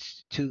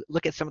to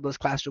look at some of those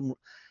classroom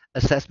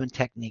assessment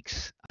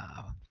techniques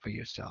for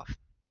yourself.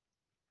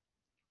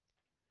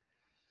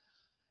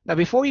 Now,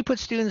 before you put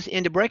students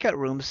into breakout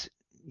rooms,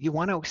 you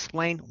want to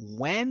explain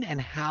when and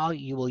how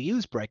you will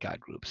use breakout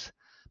groups.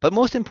 But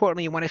most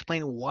importantly, you want to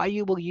explain why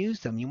you will use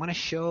them. You want to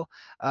show,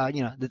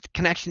 the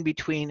connection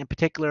between a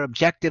particular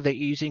objective that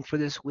you're using for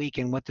this week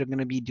and what they're going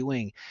to be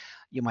doing.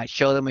 You might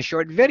show them a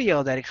short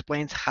video that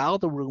explains how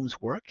the rooms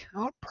work,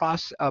 or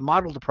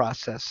model the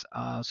process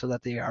so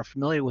that they are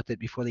familiar with it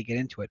before they get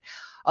into it.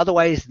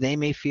 Otherwise, they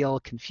may feel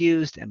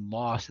confused and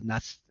lost, and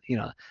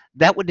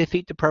that would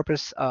defeat the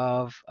purpose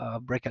of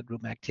breakout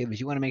group activities.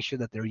 You want to make sure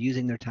that they're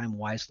using their time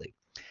wisely.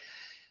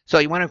 So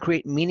you want to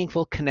create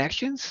meaningful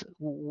connections,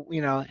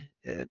 with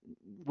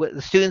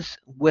the students,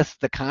 with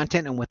the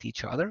content, and with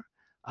each other.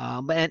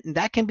 And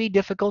that can be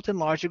difficult in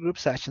larger group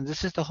sessions.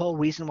 This is the whole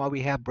reason why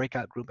we have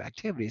breakout group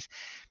activities,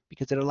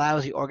 because it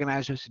allows the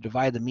organizers to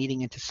divide the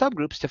meeting into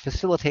subgroups to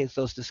facilitate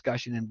those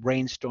discussion and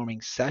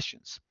brainstorming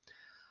sessions.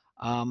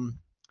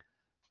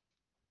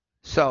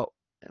 So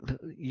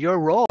your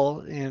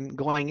role in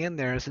going in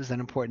there, this is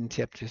an important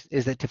tip,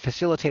 is that to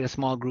facilitate a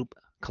small group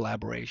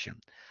collaboration.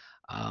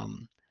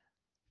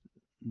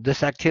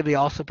 This activity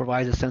also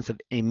provides a sense of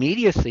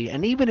immediacy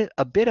and even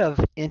a bit of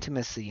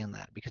intimacy in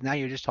that, because now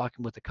you're just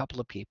talking with a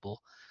couple of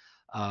people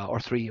or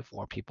 3 or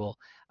 4 people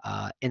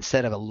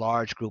instead of a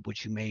large group,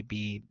 which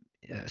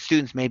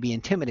students may be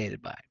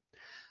intimidated by.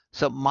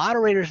 So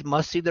moderators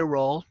must see their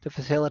role to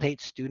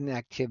facilitate student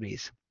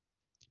activities.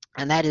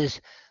 And that is,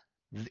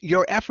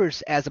 your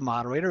efforts as a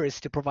moderator is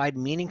to provide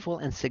meaningful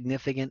and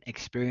significant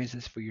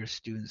experiences for your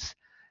students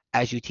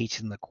as you teach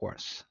them the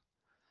course.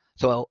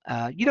 So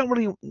you don't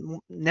really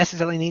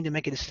necessarily need to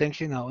make a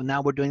distinction. Oh,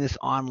 now we're doing this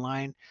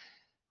online.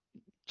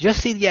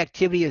 Just see the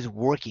activity as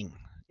working,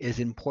 is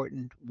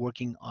important,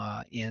 working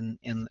in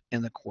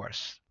the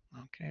course.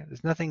 Okay,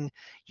 there's nothing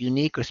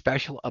unique or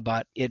special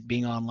about it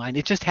being online.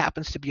 It just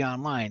happens to be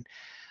online.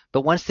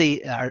 But once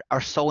they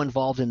are so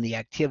involved in the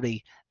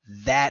activity,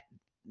 that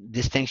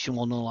distinction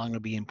will no longer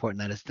be important,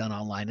 that it's done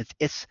online.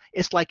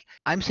 It's like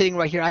I'm sitting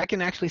right here. I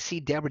can actually see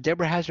Deborah.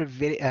 Deborah has her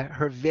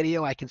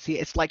video. I can see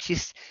it. It's like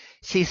she's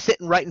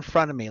sitting right in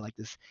front of me like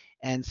this.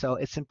 And so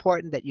it's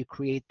important that you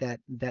create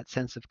that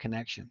sense of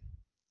connection.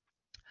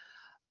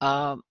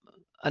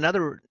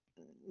 Another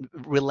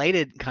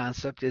related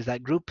concept is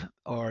that group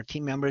or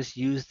team members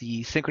use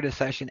the synchronous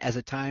session as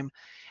a time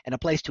and a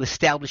place to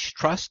establish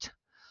trust.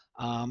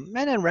 And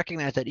then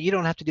recognize that you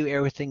don't have to do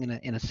everything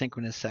in a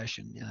synchronous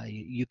session.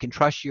 You can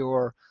trust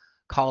your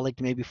colleague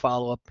to maybe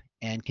follow up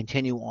and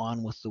continue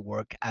on with the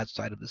work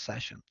outside of the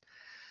session.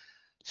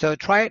 So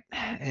try it,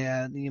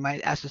 and you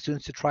might ask the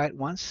students to try it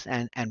once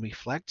and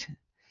reflect.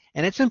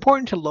 And it's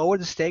important to lower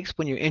the stakes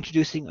when you're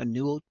introducing a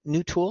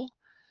new tool.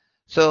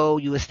 So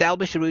you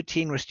establish a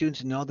routine where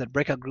students know that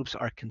breakout groups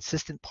are a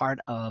consistent part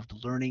of the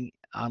learning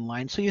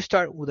online. So you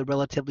start with a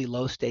relatively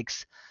low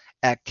stakes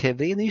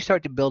activity, and then you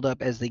start to build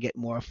up as they get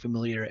more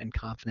familiar and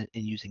confident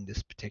in using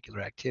this particular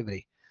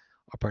activity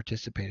or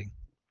participating.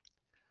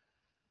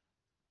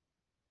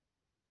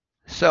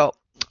 So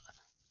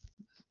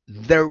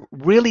there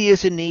really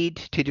is a need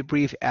to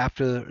debrief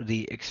after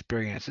the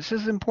experience. This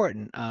is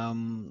important.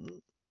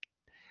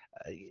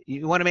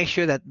 You want to make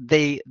sure that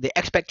the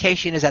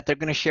expectation is that they're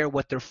going to share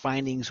what their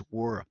findings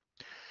were.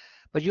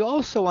 But you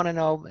also want to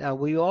know,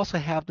 will you also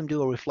have them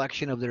do a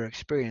reflection of their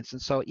experience?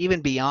 And so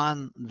even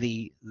beyond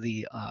the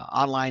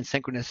online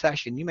synchronous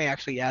session, you may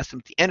actually ask them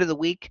at the end of the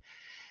week,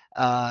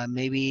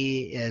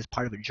 maybe as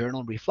part of a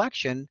journal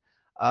reflection,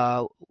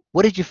 uh,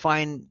 what did you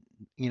find,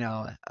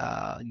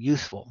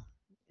 useful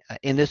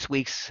in this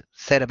week's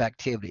set of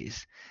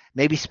activities?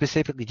 Maybe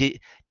specifically,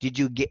 did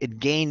you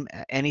gain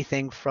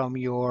anything from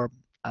your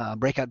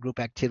breakout group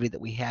activity that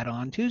we had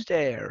on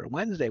Tuesday or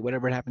Wednesday,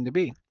 whatever it happened to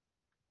be?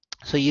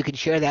 So you can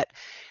share that.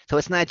 So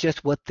it's not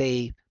just what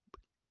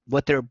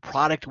their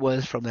product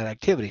was from that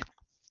activity.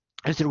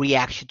 It's a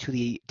reaction to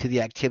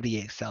the activity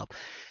itself.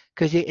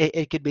 Because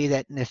it could be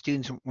that the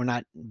students were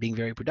not being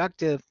very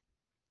productive,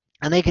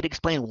 and they could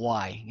explain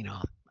why.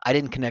 I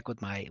didn't connect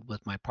with my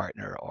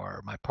partner,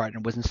 or my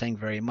partner wasn't saying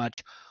very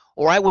much,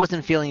 or I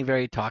wasn't feeling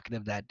very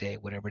talkative that day,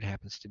 whatever it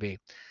happens to be.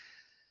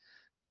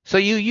 So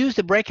you use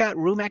the breakout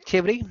room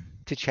activity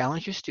to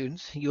challenge your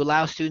students. You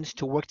allow students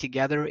to work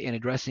together in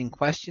addressing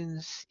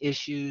questions,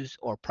 issues,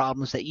 or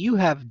problems that you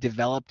have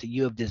developed,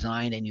 you have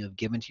designed, and you have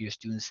given to your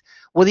students,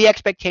 with the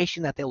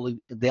expectation that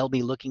they'll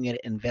be looking at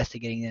it,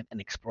 investigating it,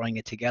 and exploring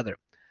it together.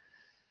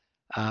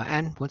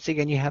 And once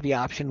again, you have the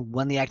option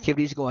when the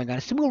activity is going on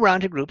is to move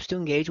around to groups to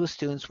engage with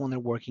students when they're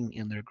working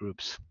in their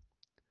groups.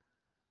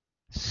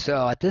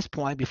 So at this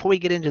point, before we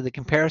get into the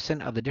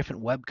comparison of the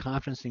different web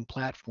conferencing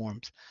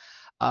platforms,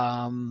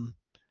 um,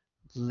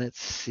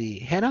 let's see.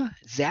 Hannah,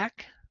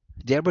 Zach,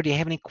 Deborah, do you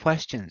have any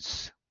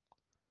questions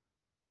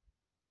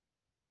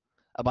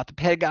about the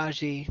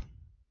pedagogy,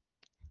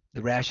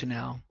 the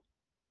rationale?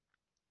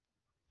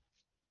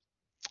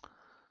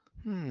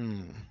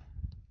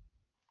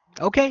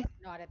 Okay.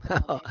 Not at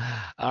the moment.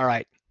 All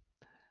right.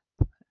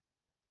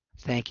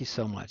 Thank you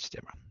so much,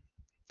 Deborah.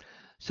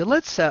 So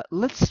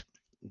let's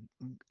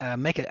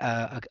make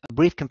a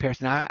brief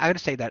comparison. I got to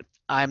say that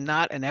I'm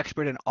not an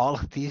expert in all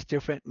of these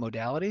different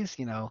modalities.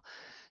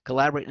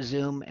 Collaborate,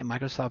 Zoom, and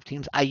Microsoft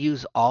Teams. I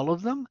use all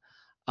of them.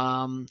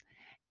 Um,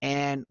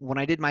 and when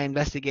I did my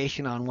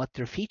investigation on what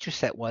their feature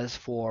set was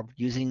for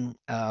using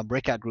the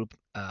breakout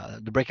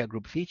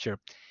group feature,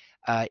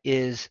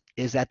 is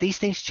that these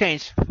things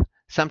change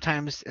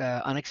sometimes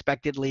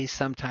unexpectedly,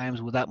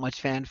 sometimes without much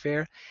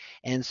fanfare.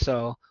 And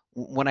so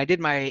when I did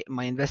my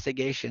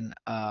investigation,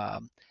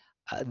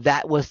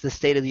 that was the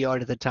state of the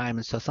art at the time,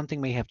 and so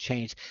something may have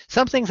changed.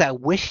 Some things I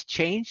wish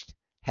changed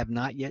have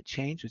not yet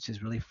changed, which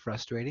is really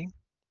frustrating.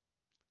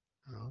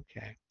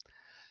 Okay,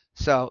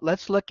 so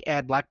let's look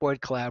at Blackboard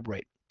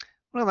Collaborate.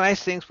 One of the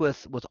nice things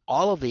with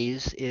all of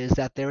these is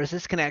that there is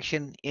this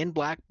connection in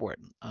Blackboard.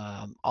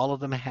 All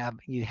of them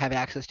you have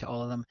access to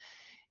all of them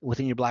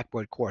within your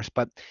Blackboard course.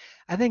 But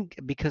I think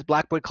because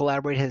Blackboard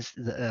Collaborate has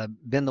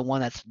been the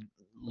one that's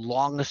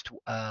longest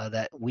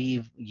that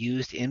we've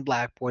used in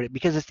Blackboard,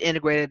 because it's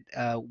integrated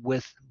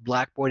with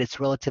Blackboard, it's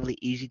relatively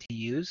easy to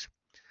use.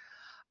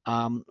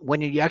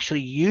 When you're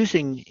actually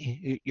using,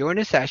 you're in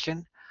a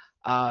session.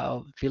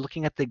 If you're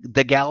looking at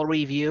the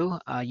gallery view,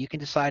 you can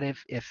decide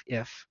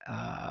if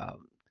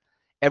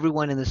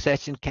everyone in the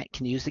session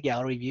can use the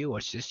gallery view, or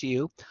it's just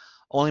you.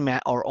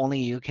 Only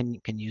you can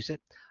use it.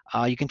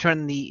 You can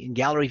turn the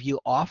gallery view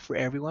off for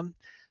everyone.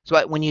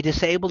 So when you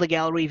disable the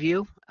gallery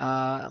view,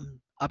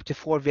 up to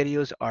 4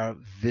 videos are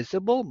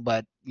visible,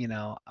 but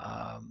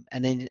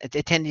and then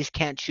attendees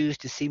can't choose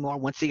to see more.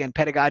 Once again,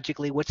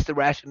 pedagogically, what's the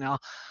rationale?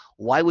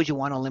 Why would you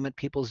want to limit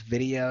people's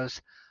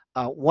videos?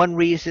 One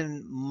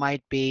reason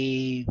might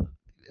be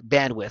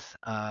bandwidth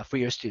for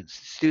your students.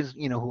 Students,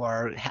 who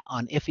are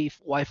on iffy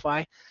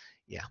Wi-Fi,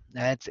 yeah,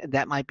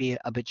 that might be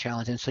a bit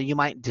challenging. So you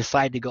might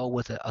decide to go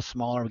with a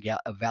smaller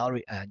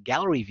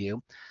gallery view,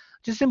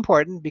 which is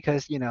important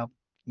because you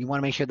want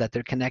to make sure that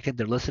they're connected,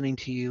 they're listening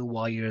to you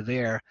while you're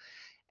there,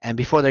 and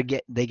before they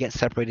get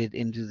separated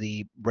into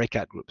the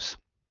breakout groups.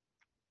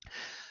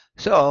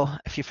 So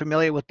if you're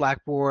familiar with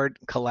Blackboard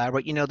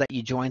Collaborate, you know that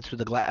you join through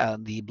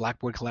the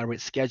Blackboard Collaborate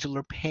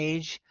scheduler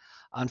page.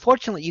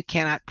 Unfortunately, you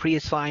cannot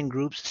pre-assign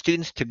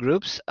students to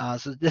groups.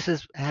 So this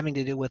is having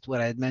to do with what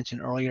I had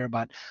mentioned earlier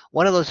about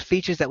one of those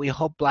features that we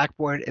hope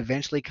Blackboard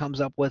eventually comes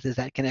up with is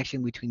that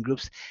connection between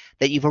groups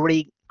that you've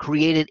already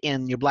created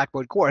in your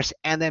Blackboard course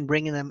and then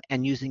bringing them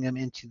and using them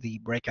into the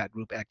breakout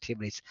group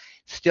activities.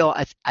 Still,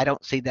 I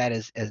don't see that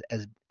as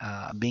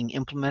being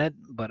implemented,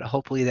 but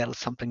hopefully that is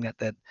something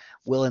that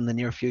will in the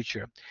near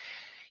future.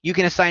 You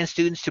can assign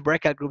students to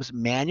breakout groups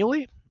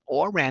manually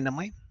or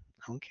randomly.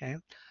 Okay.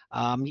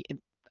 Um,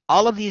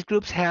 all of these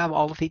groups have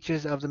all the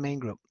features of the main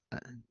group.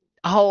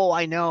 Oh,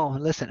 I know.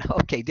 Listen,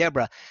 okay,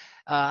 Deborah,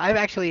 I've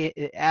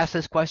actually asked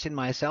this question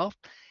myself.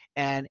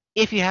 And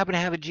if you happen to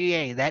have a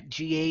GA, that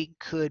GA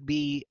could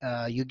be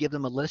you give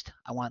them a list.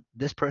 I want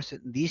this person,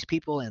 these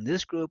people in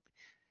this group,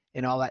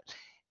 and all that.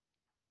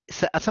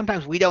 So,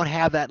 sometimes we don't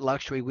have that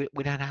luxury.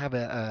 We don't have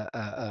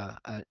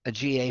a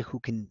GA who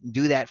can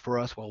do that for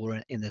us while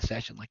we're in a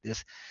session like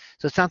this.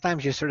 So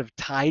sometimes you're sort of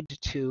tied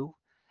to,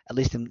 at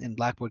least in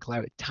Blackboard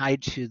Collaborate,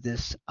 tied to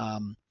this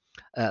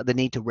the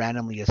need to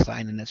randomly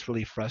assign, and it's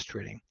really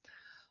frustrating.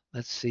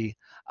 Let's see.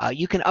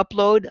 You can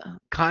upload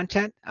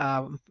content,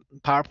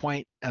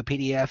 PowerPoint,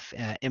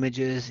 PDF,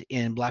 images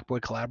in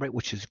Blackboard Collaborate,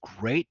 which is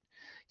great.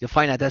 You'll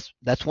find out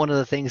that's one of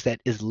the things that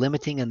is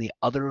limiting in the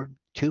other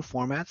two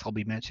formats I'll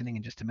be mentioning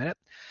in just a minute.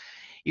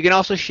 You can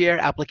also share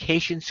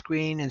application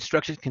screen.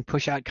 Instructions can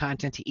push out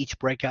content to each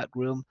breakout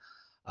room.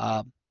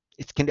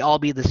 It can all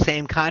be the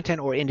same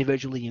content or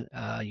individually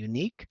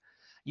unique.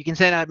 You can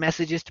send out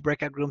messages to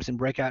breakout rooms, and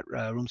breakout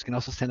rooms can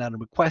also send out a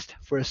request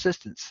for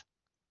assistance.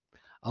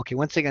 Okay,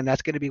 once again,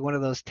 that's going to be one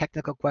of those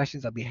technical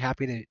questions I'll be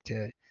happy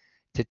to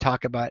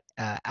talk about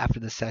after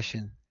the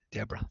session,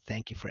 Deborah.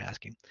 Thank you for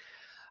asking.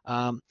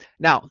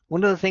 Now,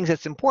 one of the things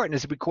that's important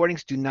is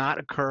recordings do not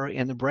occur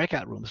in the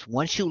breakout rooms.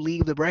 Once you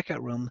leave the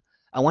breakout room,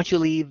 once you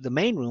leave the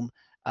main room,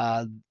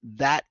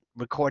 that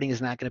recording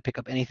is not going to pick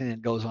up anything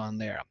that goes on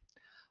there.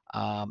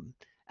 And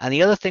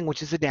the other thing,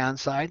 which is a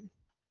downside,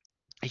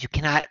 is you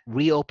cannot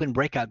reopen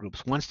breakout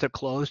groups. Once they're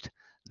closed,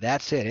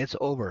 that's it. It's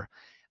over.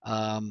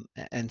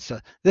 And so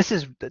this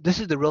is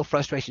the real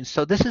frustration.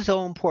 So this is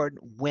so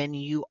important when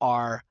you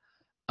are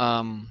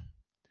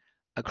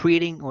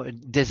creating or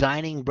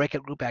designing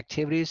breakout group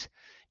activities.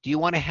 Do you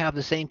want to have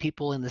the same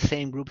people in the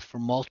same groups for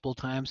multiple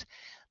times?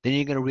 Then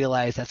you're going to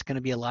realize that's going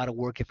to be a lot of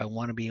work if I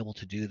want to be able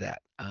to do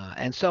that.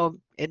 And so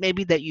it may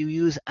be that you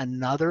use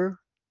another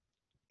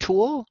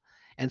tool,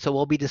 and so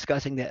we'll be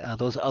discussing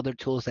those other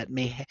tools that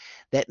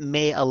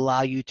may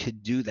allow you to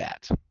do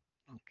that.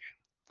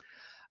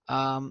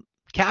 Okay.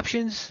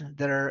 Captions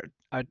that are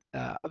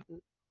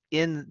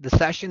in the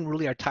session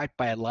really are typed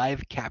by a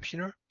live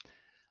captioner.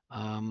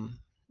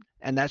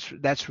 And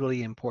that's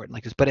really important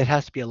like this, but it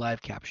has to be a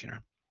live captioner.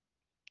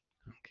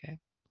 Okay.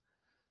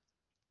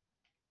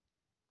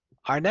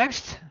 Our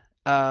next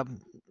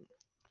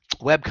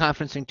web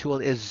conferencing tool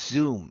is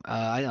Zoom.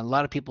 A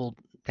lot of people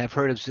have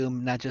heard of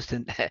Zoom, not just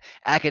in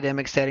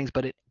academic settings,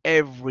 but in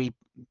every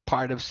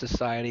part of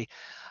society.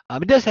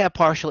 It does have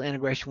partial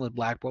integration with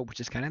Blackboard, which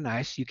is kind of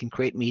nice. You can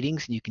create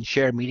meetings and you can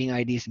share meeting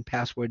IDs and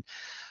password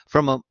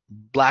from a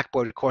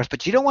Blackboard course,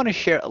 but you don't want to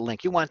share a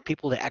link. You want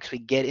people to actually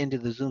get into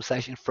the Zoom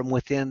session from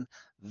within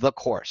the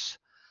course.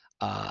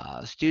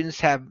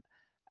 Students you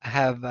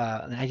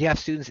have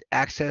students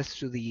access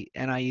through the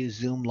NIU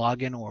Zoom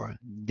login or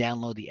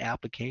download the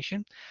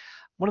application.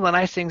 One of the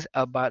nice things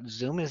about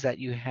Zoom is that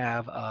you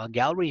have a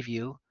gallery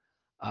view,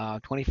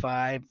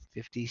 25,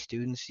 50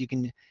 students. You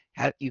can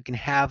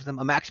have them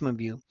a maximum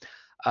view.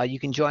 You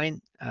can join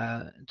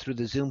through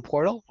the Zoom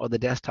portal or the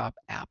desktop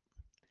app.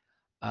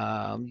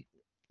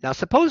 Now,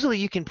 supposedly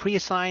you can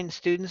pre-assign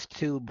students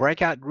to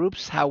breakout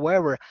groups.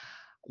 However,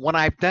 when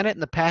I've done it in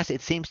the past,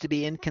 it seems to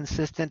be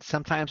inconsistent.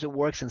 Sometimes it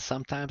works and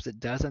sometimes it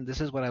doesn't.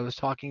 This is what I was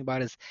talking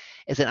about is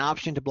an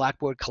option to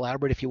Blackboard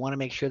Collaborate if you want to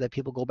make sure that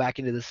people go back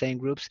into the same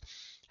groups.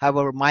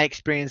 However, my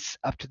experience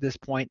up to this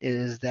point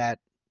is that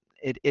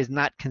it is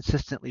not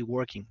consistently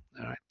working.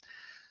 All right.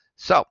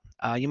 So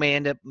you may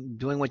end up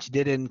doing what you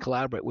did in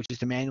Collaborate, which is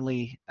to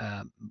manually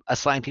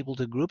assign people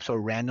to groups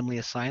or randomly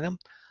assign them.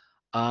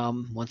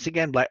 Once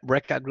again,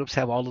 breakout groups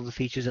have all of the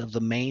features of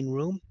the main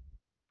room.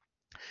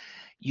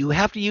 You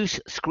have to use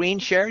screen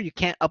share. You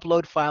can't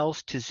upload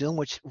files to Zoom,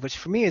 which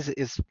for me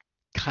is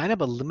kind of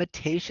a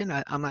limitation.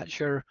 I'm not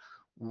sure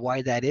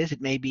why that is.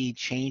 It may be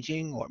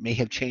changing or it may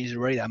have changed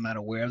already. I'm not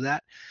aware of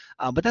that.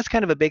 But that's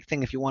kind of a big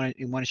thing if you want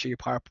to share your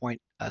PowerPoint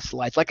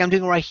slides, like I'm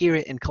doing right here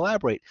in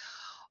Collaborate.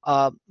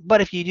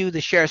 But if you do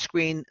the share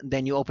screen,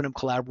 then you open up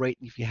Collaborate.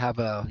 If you have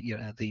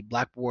the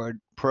Blackboard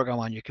program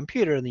on your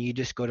computer, then you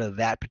just go to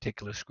that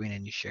particular screen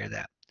and you share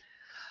that.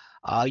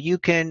 You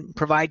can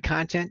provide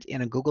content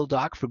in a Google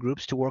Doc for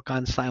groups to work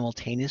on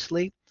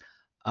simultaneously.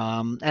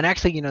 And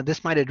actually,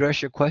 this might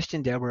address your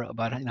question, Deborah,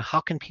 about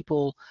how can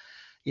people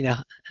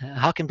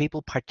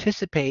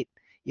participate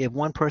if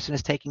one person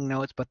is taking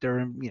notes, but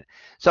they're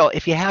so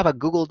if you have a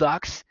Google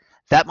Docs,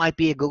 that might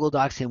be a Google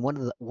Docs in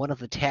one of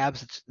the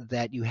tabs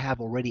that you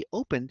have already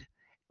opened,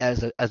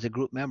 as a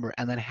group member,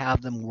 and then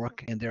have them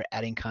work in their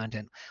adding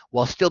content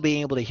while still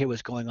being able to hear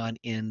what's going on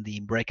in the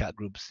breakout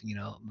groups,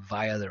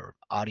 via their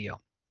audio.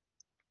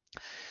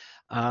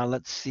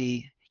 Let's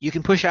see. You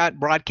can push out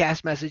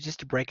broadcast messages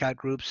to breakout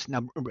groups.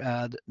 Now,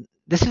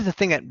 this is the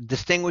thing that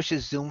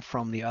distinguishes Zoom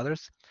from the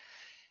others.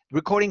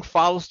 Recording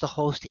follows the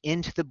host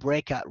into the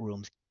breakout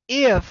rooms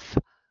if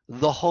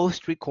the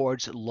host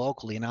records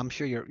locally, and I'm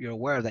sure you're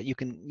aware that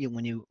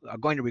when you are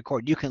going to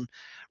record, you can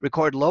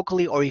record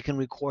locally or you can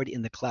record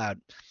in the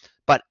cloud.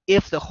 But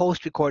if the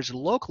host records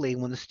locally,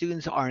 when the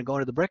students aren't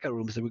going to the breakout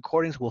rooms, the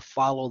recordings will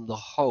follow the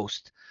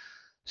host.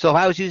 So if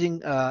I was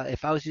using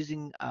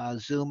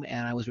Zoom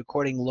and I was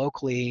recording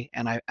locally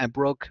and I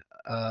broke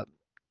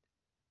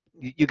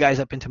you guys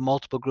up into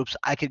multiple groups,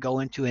 I could go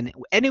into, and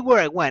anywhere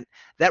I went,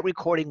 that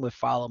recording would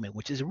follow me,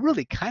 which is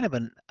really kind of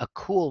a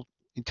cool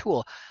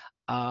tool,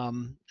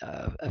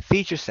 a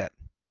feature set.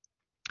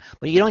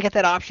 But you don't get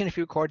that option if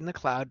you record in the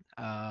cloud.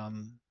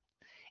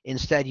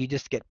 Instead, you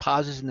just get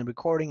pauses in the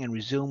recording and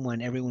resume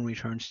when everyone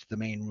returns to the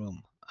main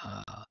room.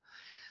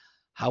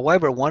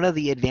 However, one of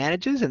the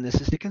advantages, and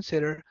this is to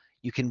consider,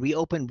 you can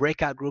reopen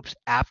breakout groups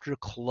after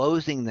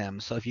closing them.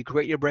 So if you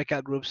create your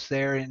breakout groups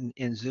there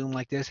in Zoom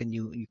like this and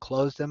you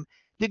close them,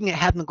 you can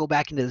have them go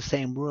back into the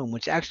same room,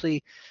 which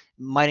actually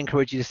might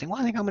encourage you to say, well,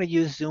 I think I'm going to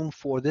use Zoom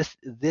for this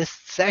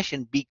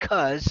session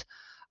because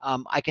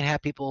I can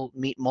have people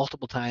meet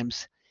multiple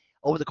times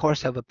over the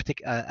course of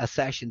a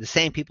session. The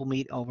same people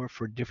meet over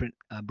for different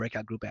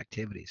breakout group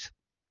activities.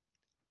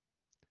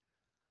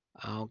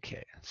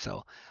 Okay,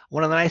 so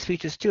one of the nice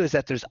features too is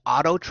that there's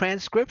auto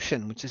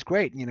transcription, which is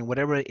great.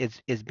 Whatever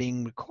is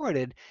being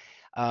recorded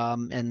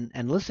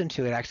and listened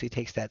to, it actually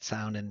takes that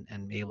sound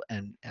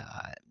and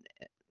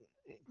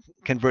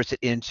converts it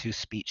into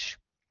speech.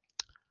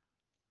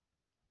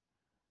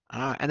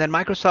 And then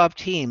Microsoft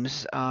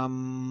Teams,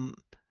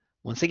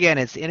 once again,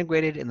 it's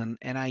integrated in the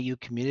NIU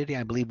community.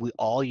 I believe we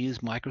all use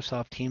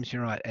Microsoft Teams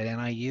here at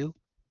NIU.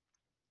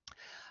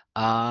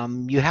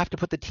 You have to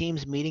put the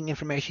Teams meeting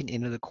information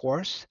into the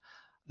course.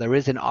 There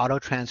is an auto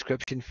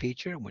transcription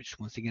feature, which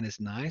once again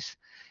is nice.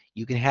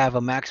 You can have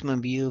a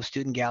maximum view of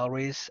student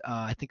galleries,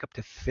 I think up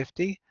to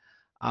 50.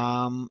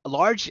 A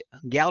large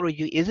gallery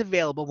view is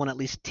available when at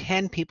least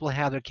 10 people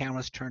have their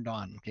cameras turned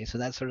on. Okay, so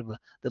that's sort of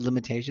the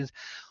limitations.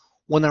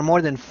 When there are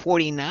more than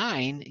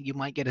 49, you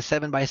might get a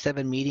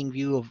 7x7 meeting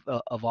view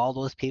of all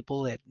those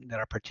people that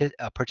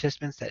are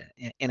participants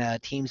in a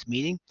Teams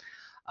meeting.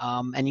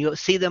 And you'll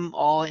see them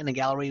all in a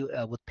gallery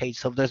with page.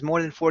 So if there's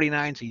more than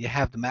 49, so you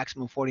have the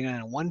maximum 49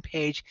 on one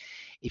page.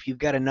 If you've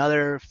got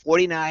another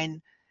 49,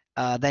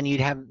 then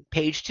you'd have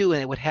page 2,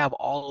 and it would have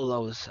all of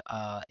those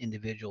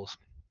individuals.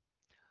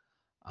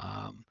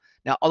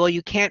 Now, although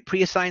you can't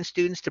pre-assign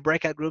students to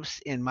breakout groups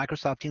in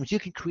Microsoft Teams, you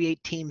can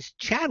create Teams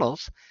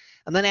channels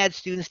and then add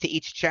students to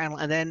each channel,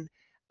 and then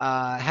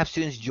have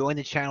students join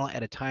the channel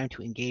at a time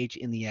to engage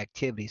in the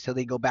activity. So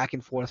they go back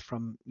and forth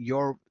from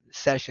your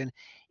session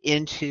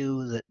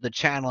into the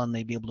channel, and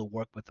they'd be able to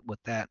work with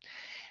that.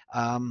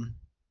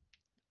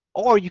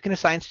 Or you can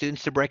assign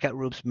students to breakout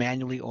groups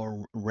manually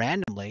or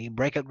randomly.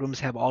 Breakout rooms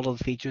have all of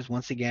the features,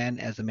 once again,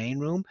 as the main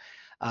room.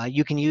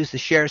 You can use the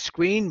share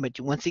screen, but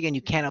once again,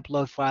 you can't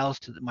upload files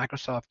to the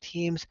Microsoft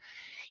Teams.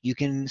 You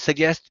can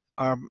suggest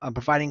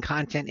providing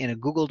content in a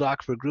Google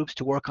Doc for groups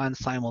to work on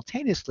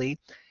simultaneously.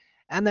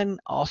 And then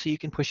also you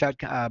can push out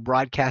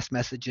broadcast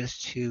messages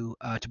to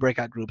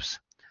breakout groups.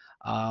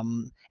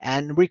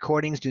 And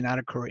recordings do not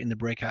occur in the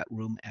breakout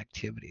room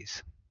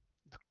activities.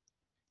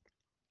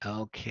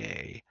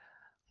 Okay,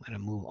 I'm going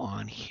to move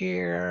on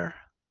here.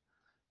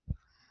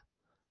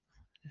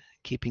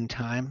 Keeping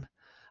time.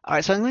 All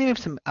right, so I'm going to have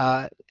some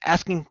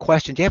asking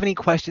questions. Do you have any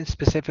questions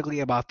specifically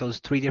about those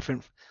 3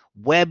 different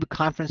web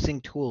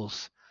conferencing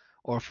tools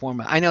or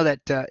format? I know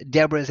that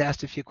Deborah has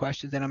asked a few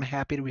questions, and I'm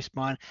happy to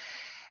respond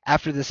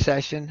after this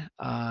session,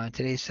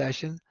 today's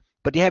session.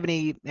 But do you have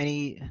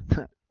any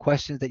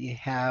questions that you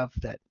have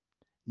that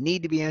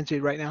need to be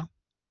answered right now?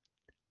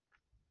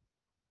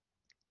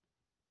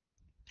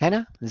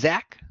 Hannah?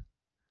 Zach?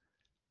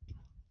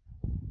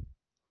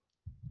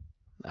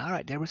 All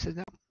right, Deborah says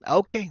no.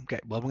 Okay,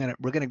 well,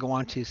 we're gonna go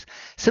on to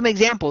some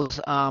examples.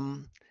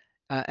 And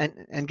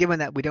given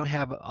that we don't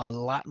have a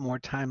lot more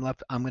time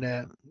left, I'm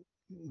gonna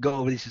go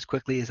over these as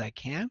quickly as I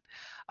can.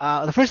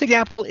 The first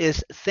example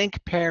is think,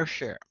 pair,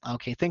 share.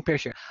 Okay, think, pair,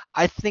 share.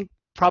 I think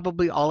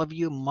probably all of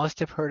you must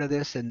have heard of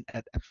this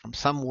from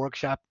some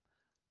workshop.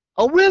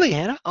 Oh, really,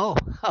 Hannah? Oh,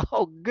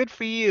 oh, good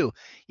for you.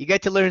 You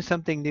get to learn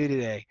something new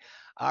today.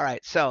 All right,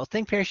 so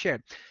think, pair,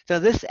 share. So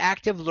this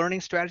active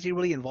learning strategy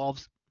really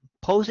involves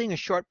posing a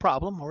short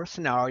problem or a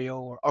scenario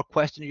or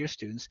question to your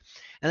students,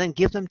 and then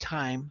give them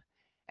time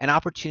and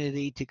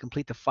opportunity to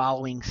complete the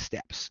following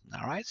steps.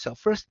 All right, so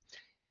first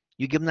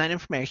you give them that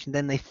information,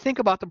 then they think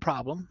about the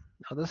problem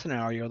or the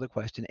scenario or the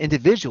question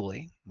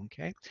individually,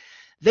 okay?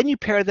 Then you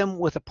pair them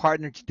with a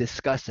partner to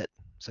discuss it.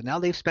 So now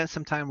they've spent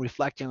some time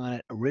reflecting on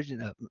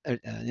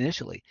it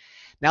initially.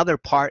 Now they're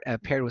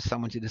paired with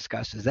someone to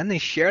discuss this. Then they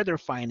share their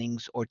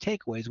findings or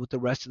takeaways with the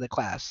rest of the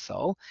class.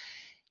 So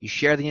you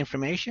share the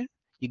information,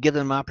 You give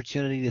them an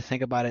opportunity to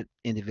think about it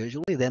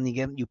individually. Then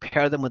you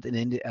pair them with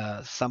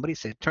somebody.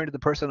 Say, turn to the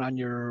person on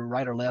your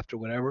right or left or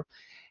whatever,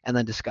 and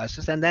then discuss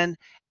this. And then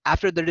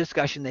after their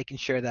discussion, they can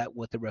share that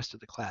with the rest of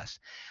the class.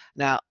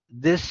 Now,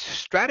 this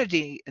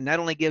strategy not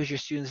only gives your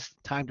students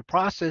time to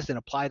process and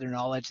apply their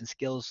knowledge and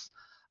skills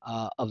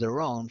of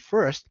their own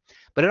first,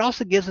 but it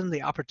also gives them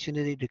the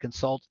opportunity to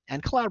consult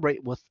and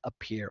collaborate with a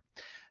peer.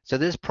 So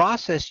this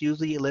process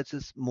usually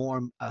elicits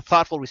more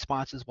thoughtful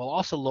responses while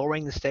also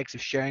lowering the stakes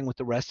of sharing with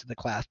the rest of the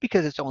class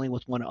because it's only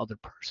with one other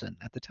person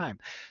at the time.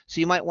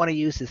 So you might want to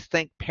use this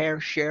think, pair,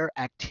 share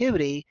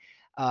activity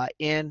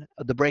in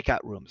the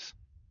breakout rooms.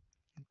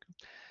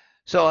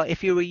 So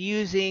if you were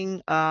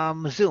using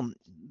Zoom,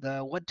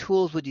 what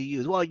tools would you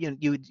use? Well,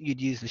 you'd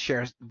use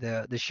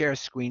the share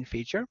screen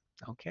feature,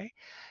 okay,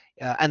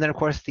 and then of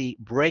course the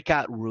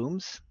breakout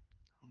rooms,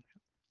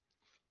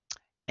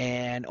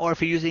 and or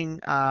if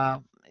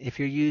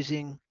you're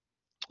using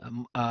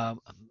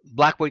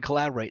Blackboard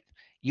Collaborate,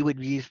 you would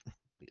use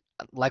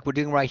like we're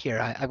doing right here.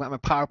 I've got my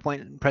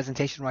PowerPoint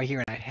presentation right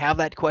here, and I have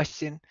that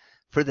question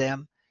for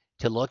them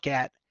to look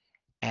at.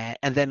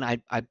 And then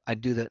I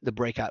do the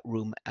breakout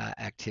room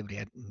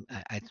activity.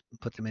 I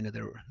put them into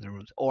their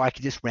rooms, or I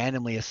could just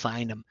randomly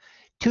assign them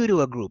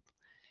to a group,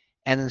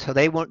 and then so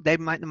they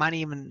might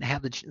even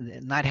have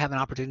not have an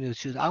opportunity to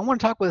choose. I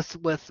want to talk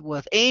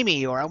with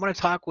Amy, or I want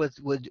to talk with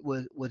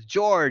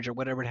George, or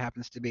whatever it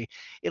happens to be.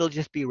 It'll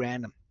just be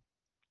random.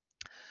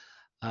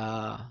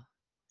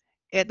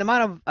 The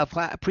amount of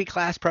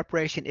pre-class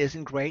preparation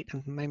isn't great,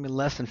 maybe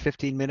less than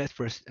 15 minutes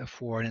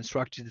for an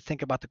instructor to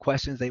think about the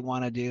questions they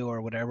want to do or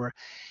whatever.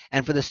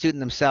 And for the student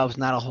themselves,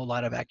 not a whole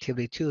lot of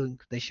activity too.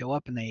 They show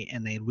up and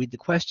they read the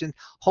question.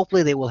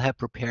 Hopefully they will have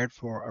prepared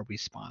for a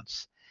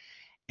response.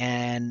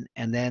 And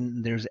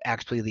then there's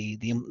actually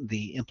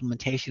the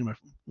implementation where,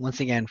 once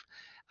again,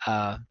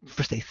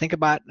 first they think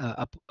about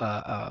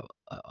a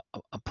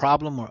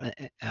problem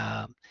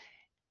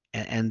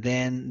and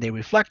then they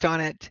reflect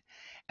on it,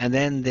 and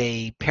then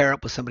they pair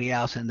up with somebody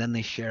else, and then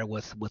they share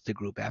with the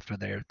group after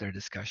their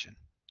discussion.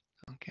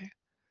 Okay.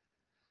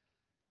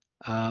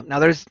 Now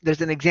there's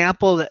an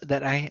example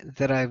that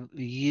I've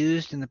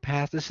used in the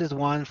past. This is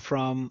one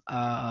from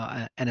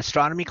an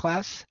astronomy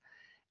class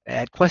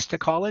at Cuesta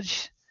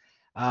College,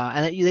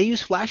 and they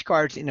use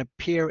flashcards in a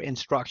peer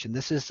instruction.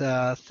 This is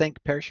Think,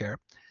 Pair, Share.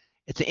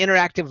 It's an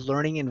interactive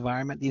learning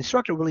environment. The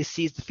instructor really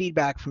sees the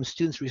feedback from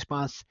students'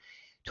 response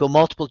to a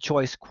multiple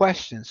choice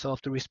question. So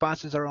if the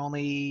responses are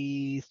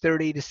only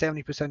 30 to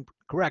 70%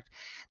 correct,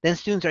 then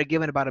students are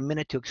given about a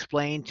minute to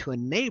explain to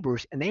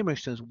neighboring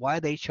students why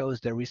they chose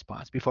their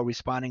response before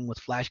responding with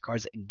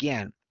flashcards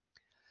again.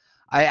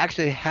 I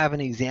actually have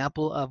an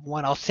example of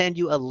one. I'll send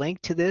you a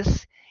link to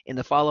this in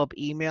the follow-up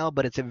email,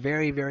 but it's a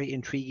very, very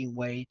intriguing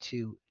way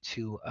to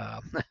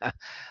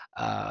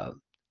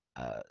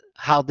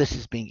how this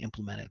is being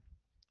implemented.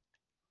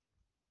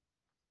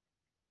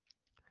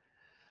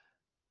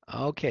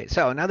 Okay,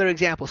 so another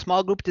example,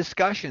 small group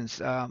discussions.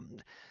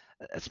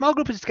 Small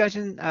group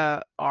discussions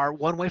are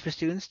one way for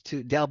students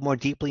to delve more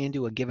deeply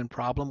into a given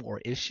problem or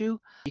issue.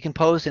 You can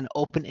pose an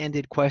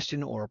open-ended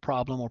question or a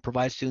problem, or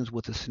provide students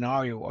with a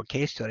scenario or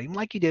case study,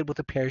 like you did with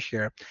the pair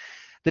share.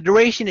 The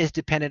duration is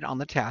dependent on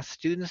the task.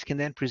 Students can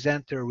then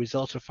present their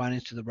results or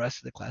findings to the rest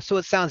of the class. So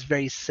it sounds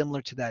very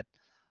similar to that,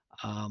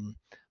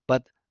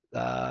 but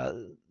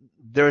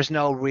there is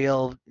no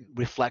real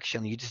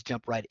reflection. You just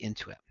jump right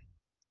into it.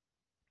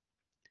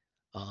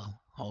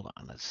 Hold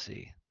on, let's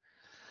see.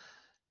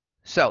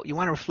 So you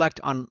want to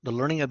reflect on the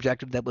learning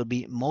objective that would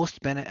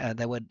most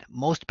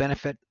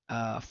benefit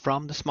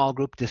from the small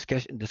group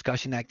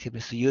discussion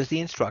activity. So you as the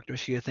instructor,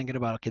 so you're thinking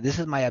about, okay, this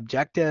is my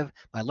objective,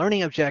 my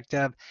learning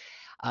objective.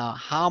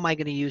 How am I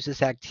going to use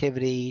this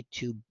activity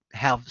to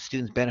have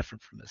students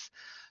benefit from this?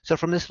 So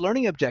from this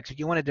learning objective,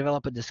 you want to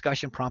develop a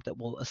discussion prompt that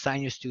will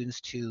assign your students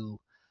to,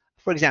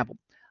 for example,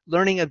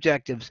 learning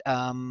objectives.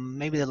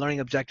 Maybe the learning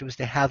objective is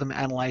to have them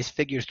analyze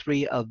figure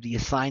 3 of the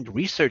assigned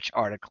research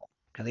article.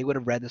 Okay, they would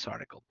have read this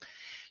article.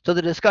 So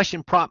the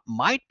discussion prompt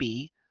might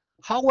be,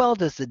 how well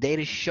does the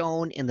data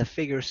shown in the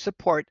figure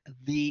support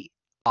the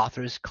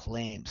author's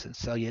claims? And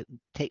so they're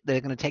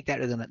going to take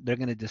that, and they're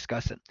going to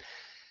discuss it.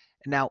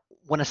 Now,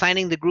 when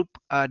assigning the group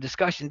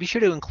discussion, be sure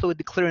to include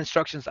the clear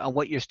instructions on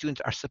what your students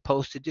are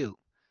supposed to do.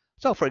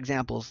 So for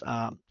examples,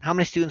 how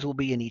many students will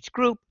be in each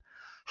group,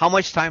 how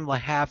much time they'll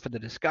have for the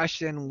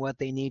discussion, what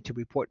they need to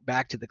report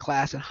back to the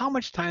class, and how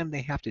much time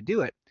they have to do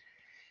it,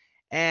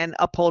 and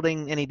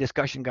upholding any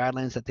discussion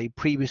guidelines that they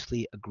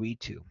previously agreed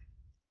to.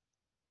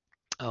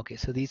 Okay,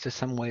 so these are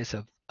some ways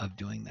of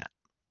doing that.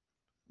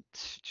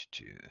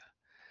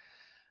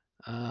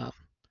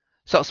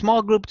 So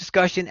small group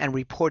discussion and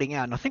reporting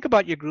out. Now think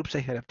about your groups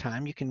ahead of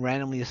time. You can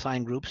randomly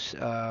assign groups,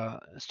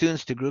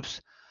 students to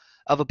groups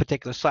of a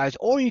particular size,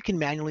 or you can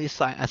manually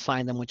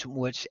assign them,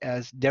 which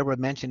as Deborah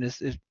mentioned,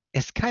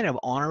 is kind of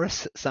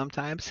onerous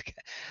sometimes,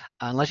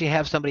 unless you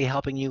have somebody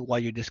helping you while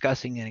you're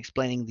discussing and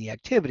explaining the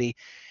activity,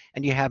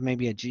 and you have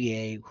maybe a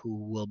GA who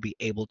will be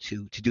able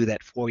to do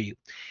that for you.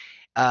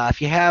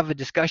 If you have a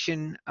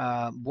discussion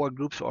board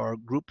groups or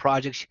group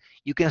projects,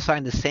 you can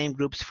assign the same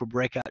groups for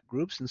breakout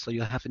groups, and so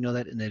you'll have to know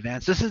that in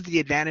advance. This is the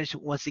advantage,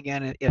 once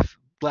again, if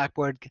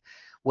Blackboard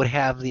would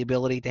have the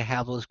ability to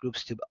have those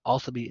groups to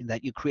also be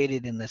that you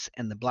created in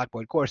the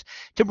Blackboard course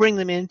to bring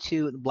them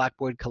into the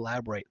Blackboard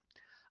Collaborate.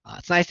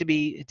 It's nice to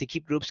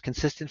keep groups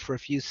consistent for a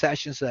few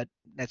sessions so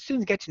that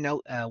students get to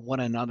know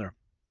one another.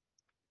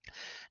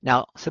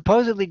 Now,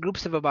 supposedly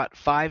groups of about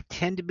 5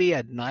 tend to be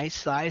a nice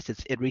size.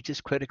 It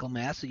reaches critical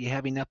mass, so you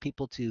have enough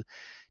people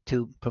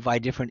to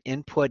provide different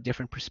input,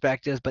 different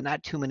perspectives, but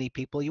not too many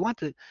people. You want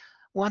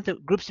the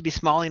groups to be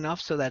small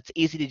enough so that it's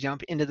easy to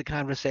jump into the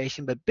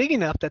conversation, but big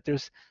enough that there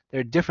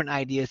are different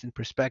ideas and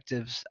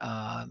perspectives.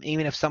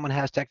 Even if someone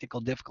has technical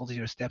difficulties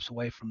or steps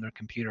away from their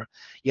computer,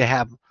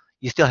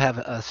 you still have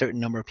a certain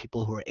number of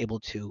people who are able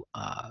to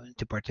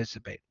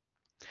participate.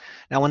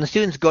 Now, when the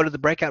students go to the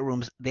breakout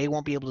rooms, they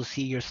won't be able to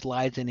see your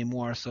slides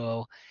anymore.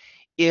 So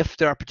if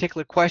there are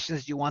particular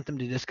questions you want them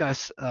to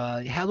discuss,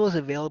 have those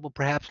available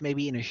perhaps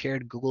maybe in a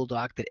shared Google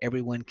Doc that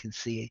everyone can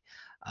see,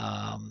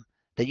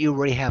 that you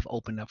already have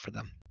opened up for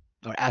them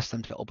or ask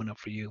them to open up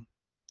for you.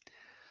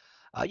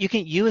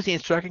 You as the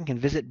instructor can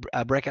visit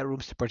breakout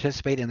rooms to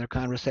participate in their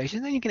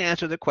conversations, and you can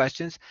answer their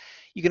questions.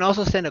 You can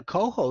also send a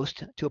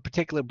co-host to a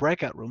particular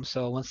breakout room.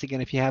 So once again,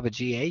 if you have a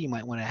GA, you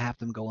might want to have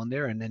them go in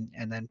there and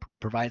then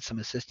provide some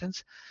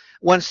assistance.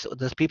 Once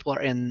those people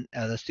are in,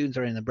 the students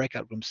are in the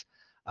breakout rooms,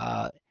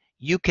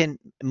 you can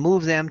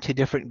move them to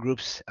different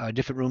groups,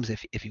 different rooms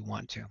if you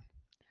want to.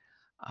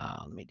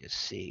 Let me just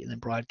see, and then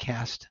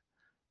broadcast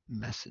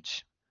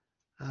message.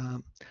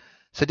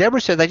 So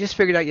Deborah says, I just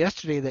figured out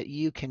yesterday that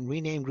you can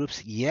rename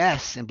groups,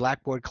 yes, in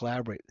Blackboard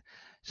Collaborate.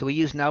 So we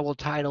used novel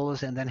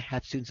titles and then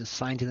had students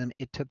assigned to them.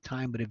 It took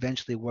time, but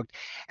eventually worked.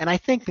 And I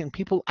think when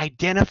people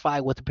identify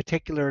with a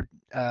particular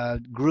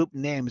group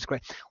name is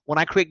great. When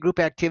I create group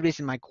activities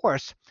in my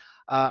course,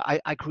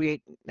 I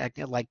create,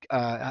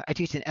 I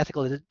teach an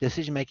ethical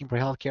decision making for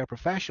healthcare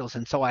professionals.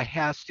 And so I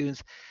have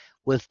students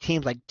with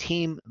teams like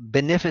Team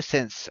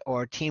Beneficence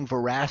or Team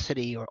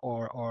Veracity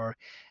or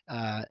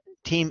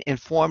Team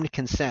Informed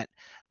Consent.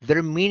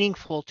 They're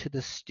meaningful to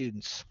the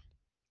students.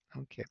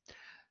 Okay,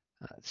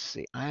 let's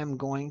see. I'm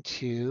going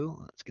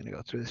to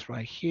go through this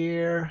right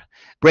here.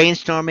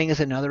 Brainstorming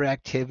is another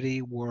activity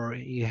where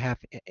you have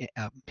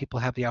people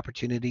have the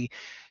opportunity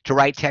to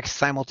write text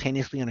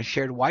simultaneously on a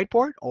shared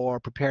whiteboard or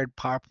prepared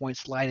PowerPoint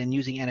slide and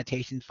using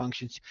annotation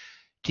functions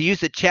to use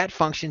the chat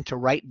function to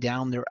write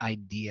down their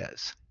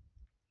ideas.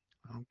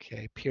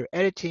 Okay, peer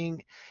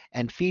editing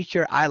and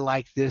feature. I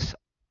like this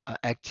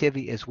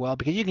activity as well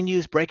because you can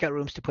use breakout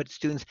rooms to put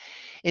students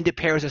into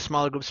pairs or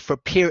smaller groups for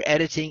peer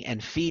editing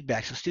and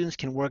feedback. So students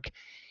can work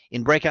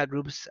in breakout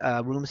groups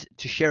rooms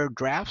to share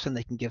drafts and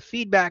they can give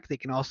feedback. They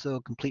can also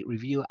complete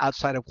review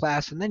outside of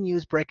class and then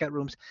use breakout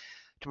rooms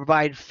to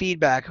provide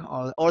feedback,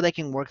 or they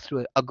can work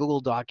through a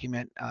Google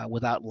document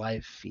without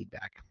live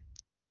feedback.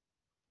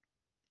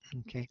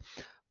 Okay.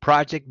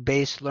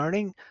 Project-based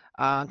learning,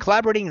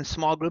 collaborating in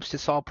small groups to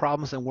solve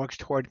problems and works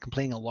toward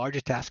completing a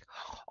larger task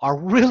are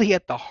really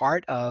at the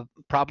heart of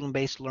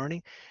problem-based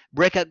learning.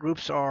 Breakout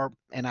groups are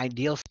an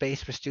ideal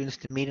space for students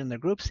to meet in their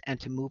groups and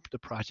to move the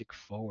project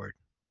forward.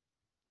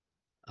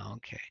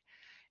 Okay.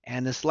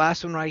 And this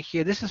last one right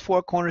here, this is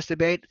four corners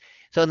debate.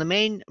 So in the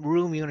main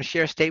room, you want to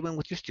share a statement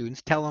with your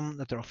students. Tell them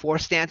that there are 4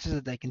 stances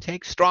that they can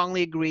take: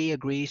 strongly agree,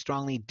 agree,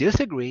 strongly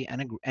disagree,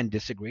 and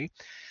disagree.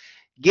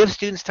 Give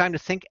students time to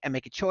think and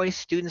make a choice.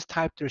 Students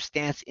type their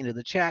stance into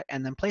the chat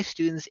and then place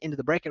students into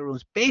the breakout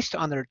rooms based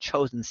on their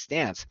chosen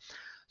stance.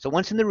 So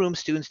once in the room,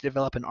 students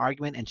develop an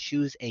argument and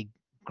choose a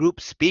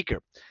group speaker.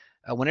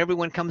 When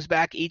everyone comes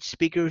back, each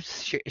speaker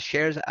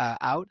shares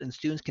out, and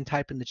students can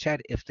type in the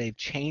chat if they've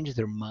changed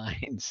their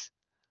minds.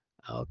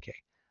 Okay.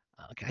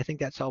 Okay, I think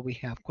that's all we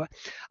have. All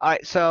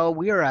right, so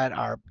we are at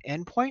our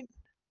end point.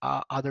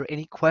 Are there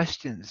any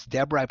questions?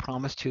 Deborah, I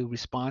promised to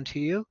respond to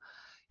you.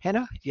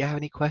 Hannah, do you have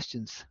any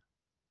questions?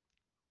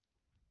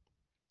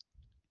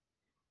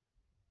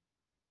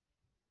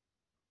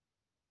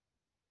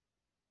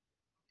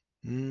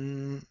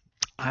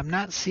 I'm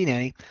not seeing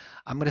any.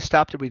 I'm going to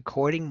stop the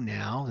recording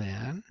now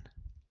then.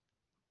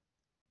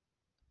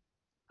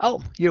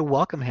 Oh, you're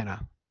welcome,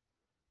 Hannah.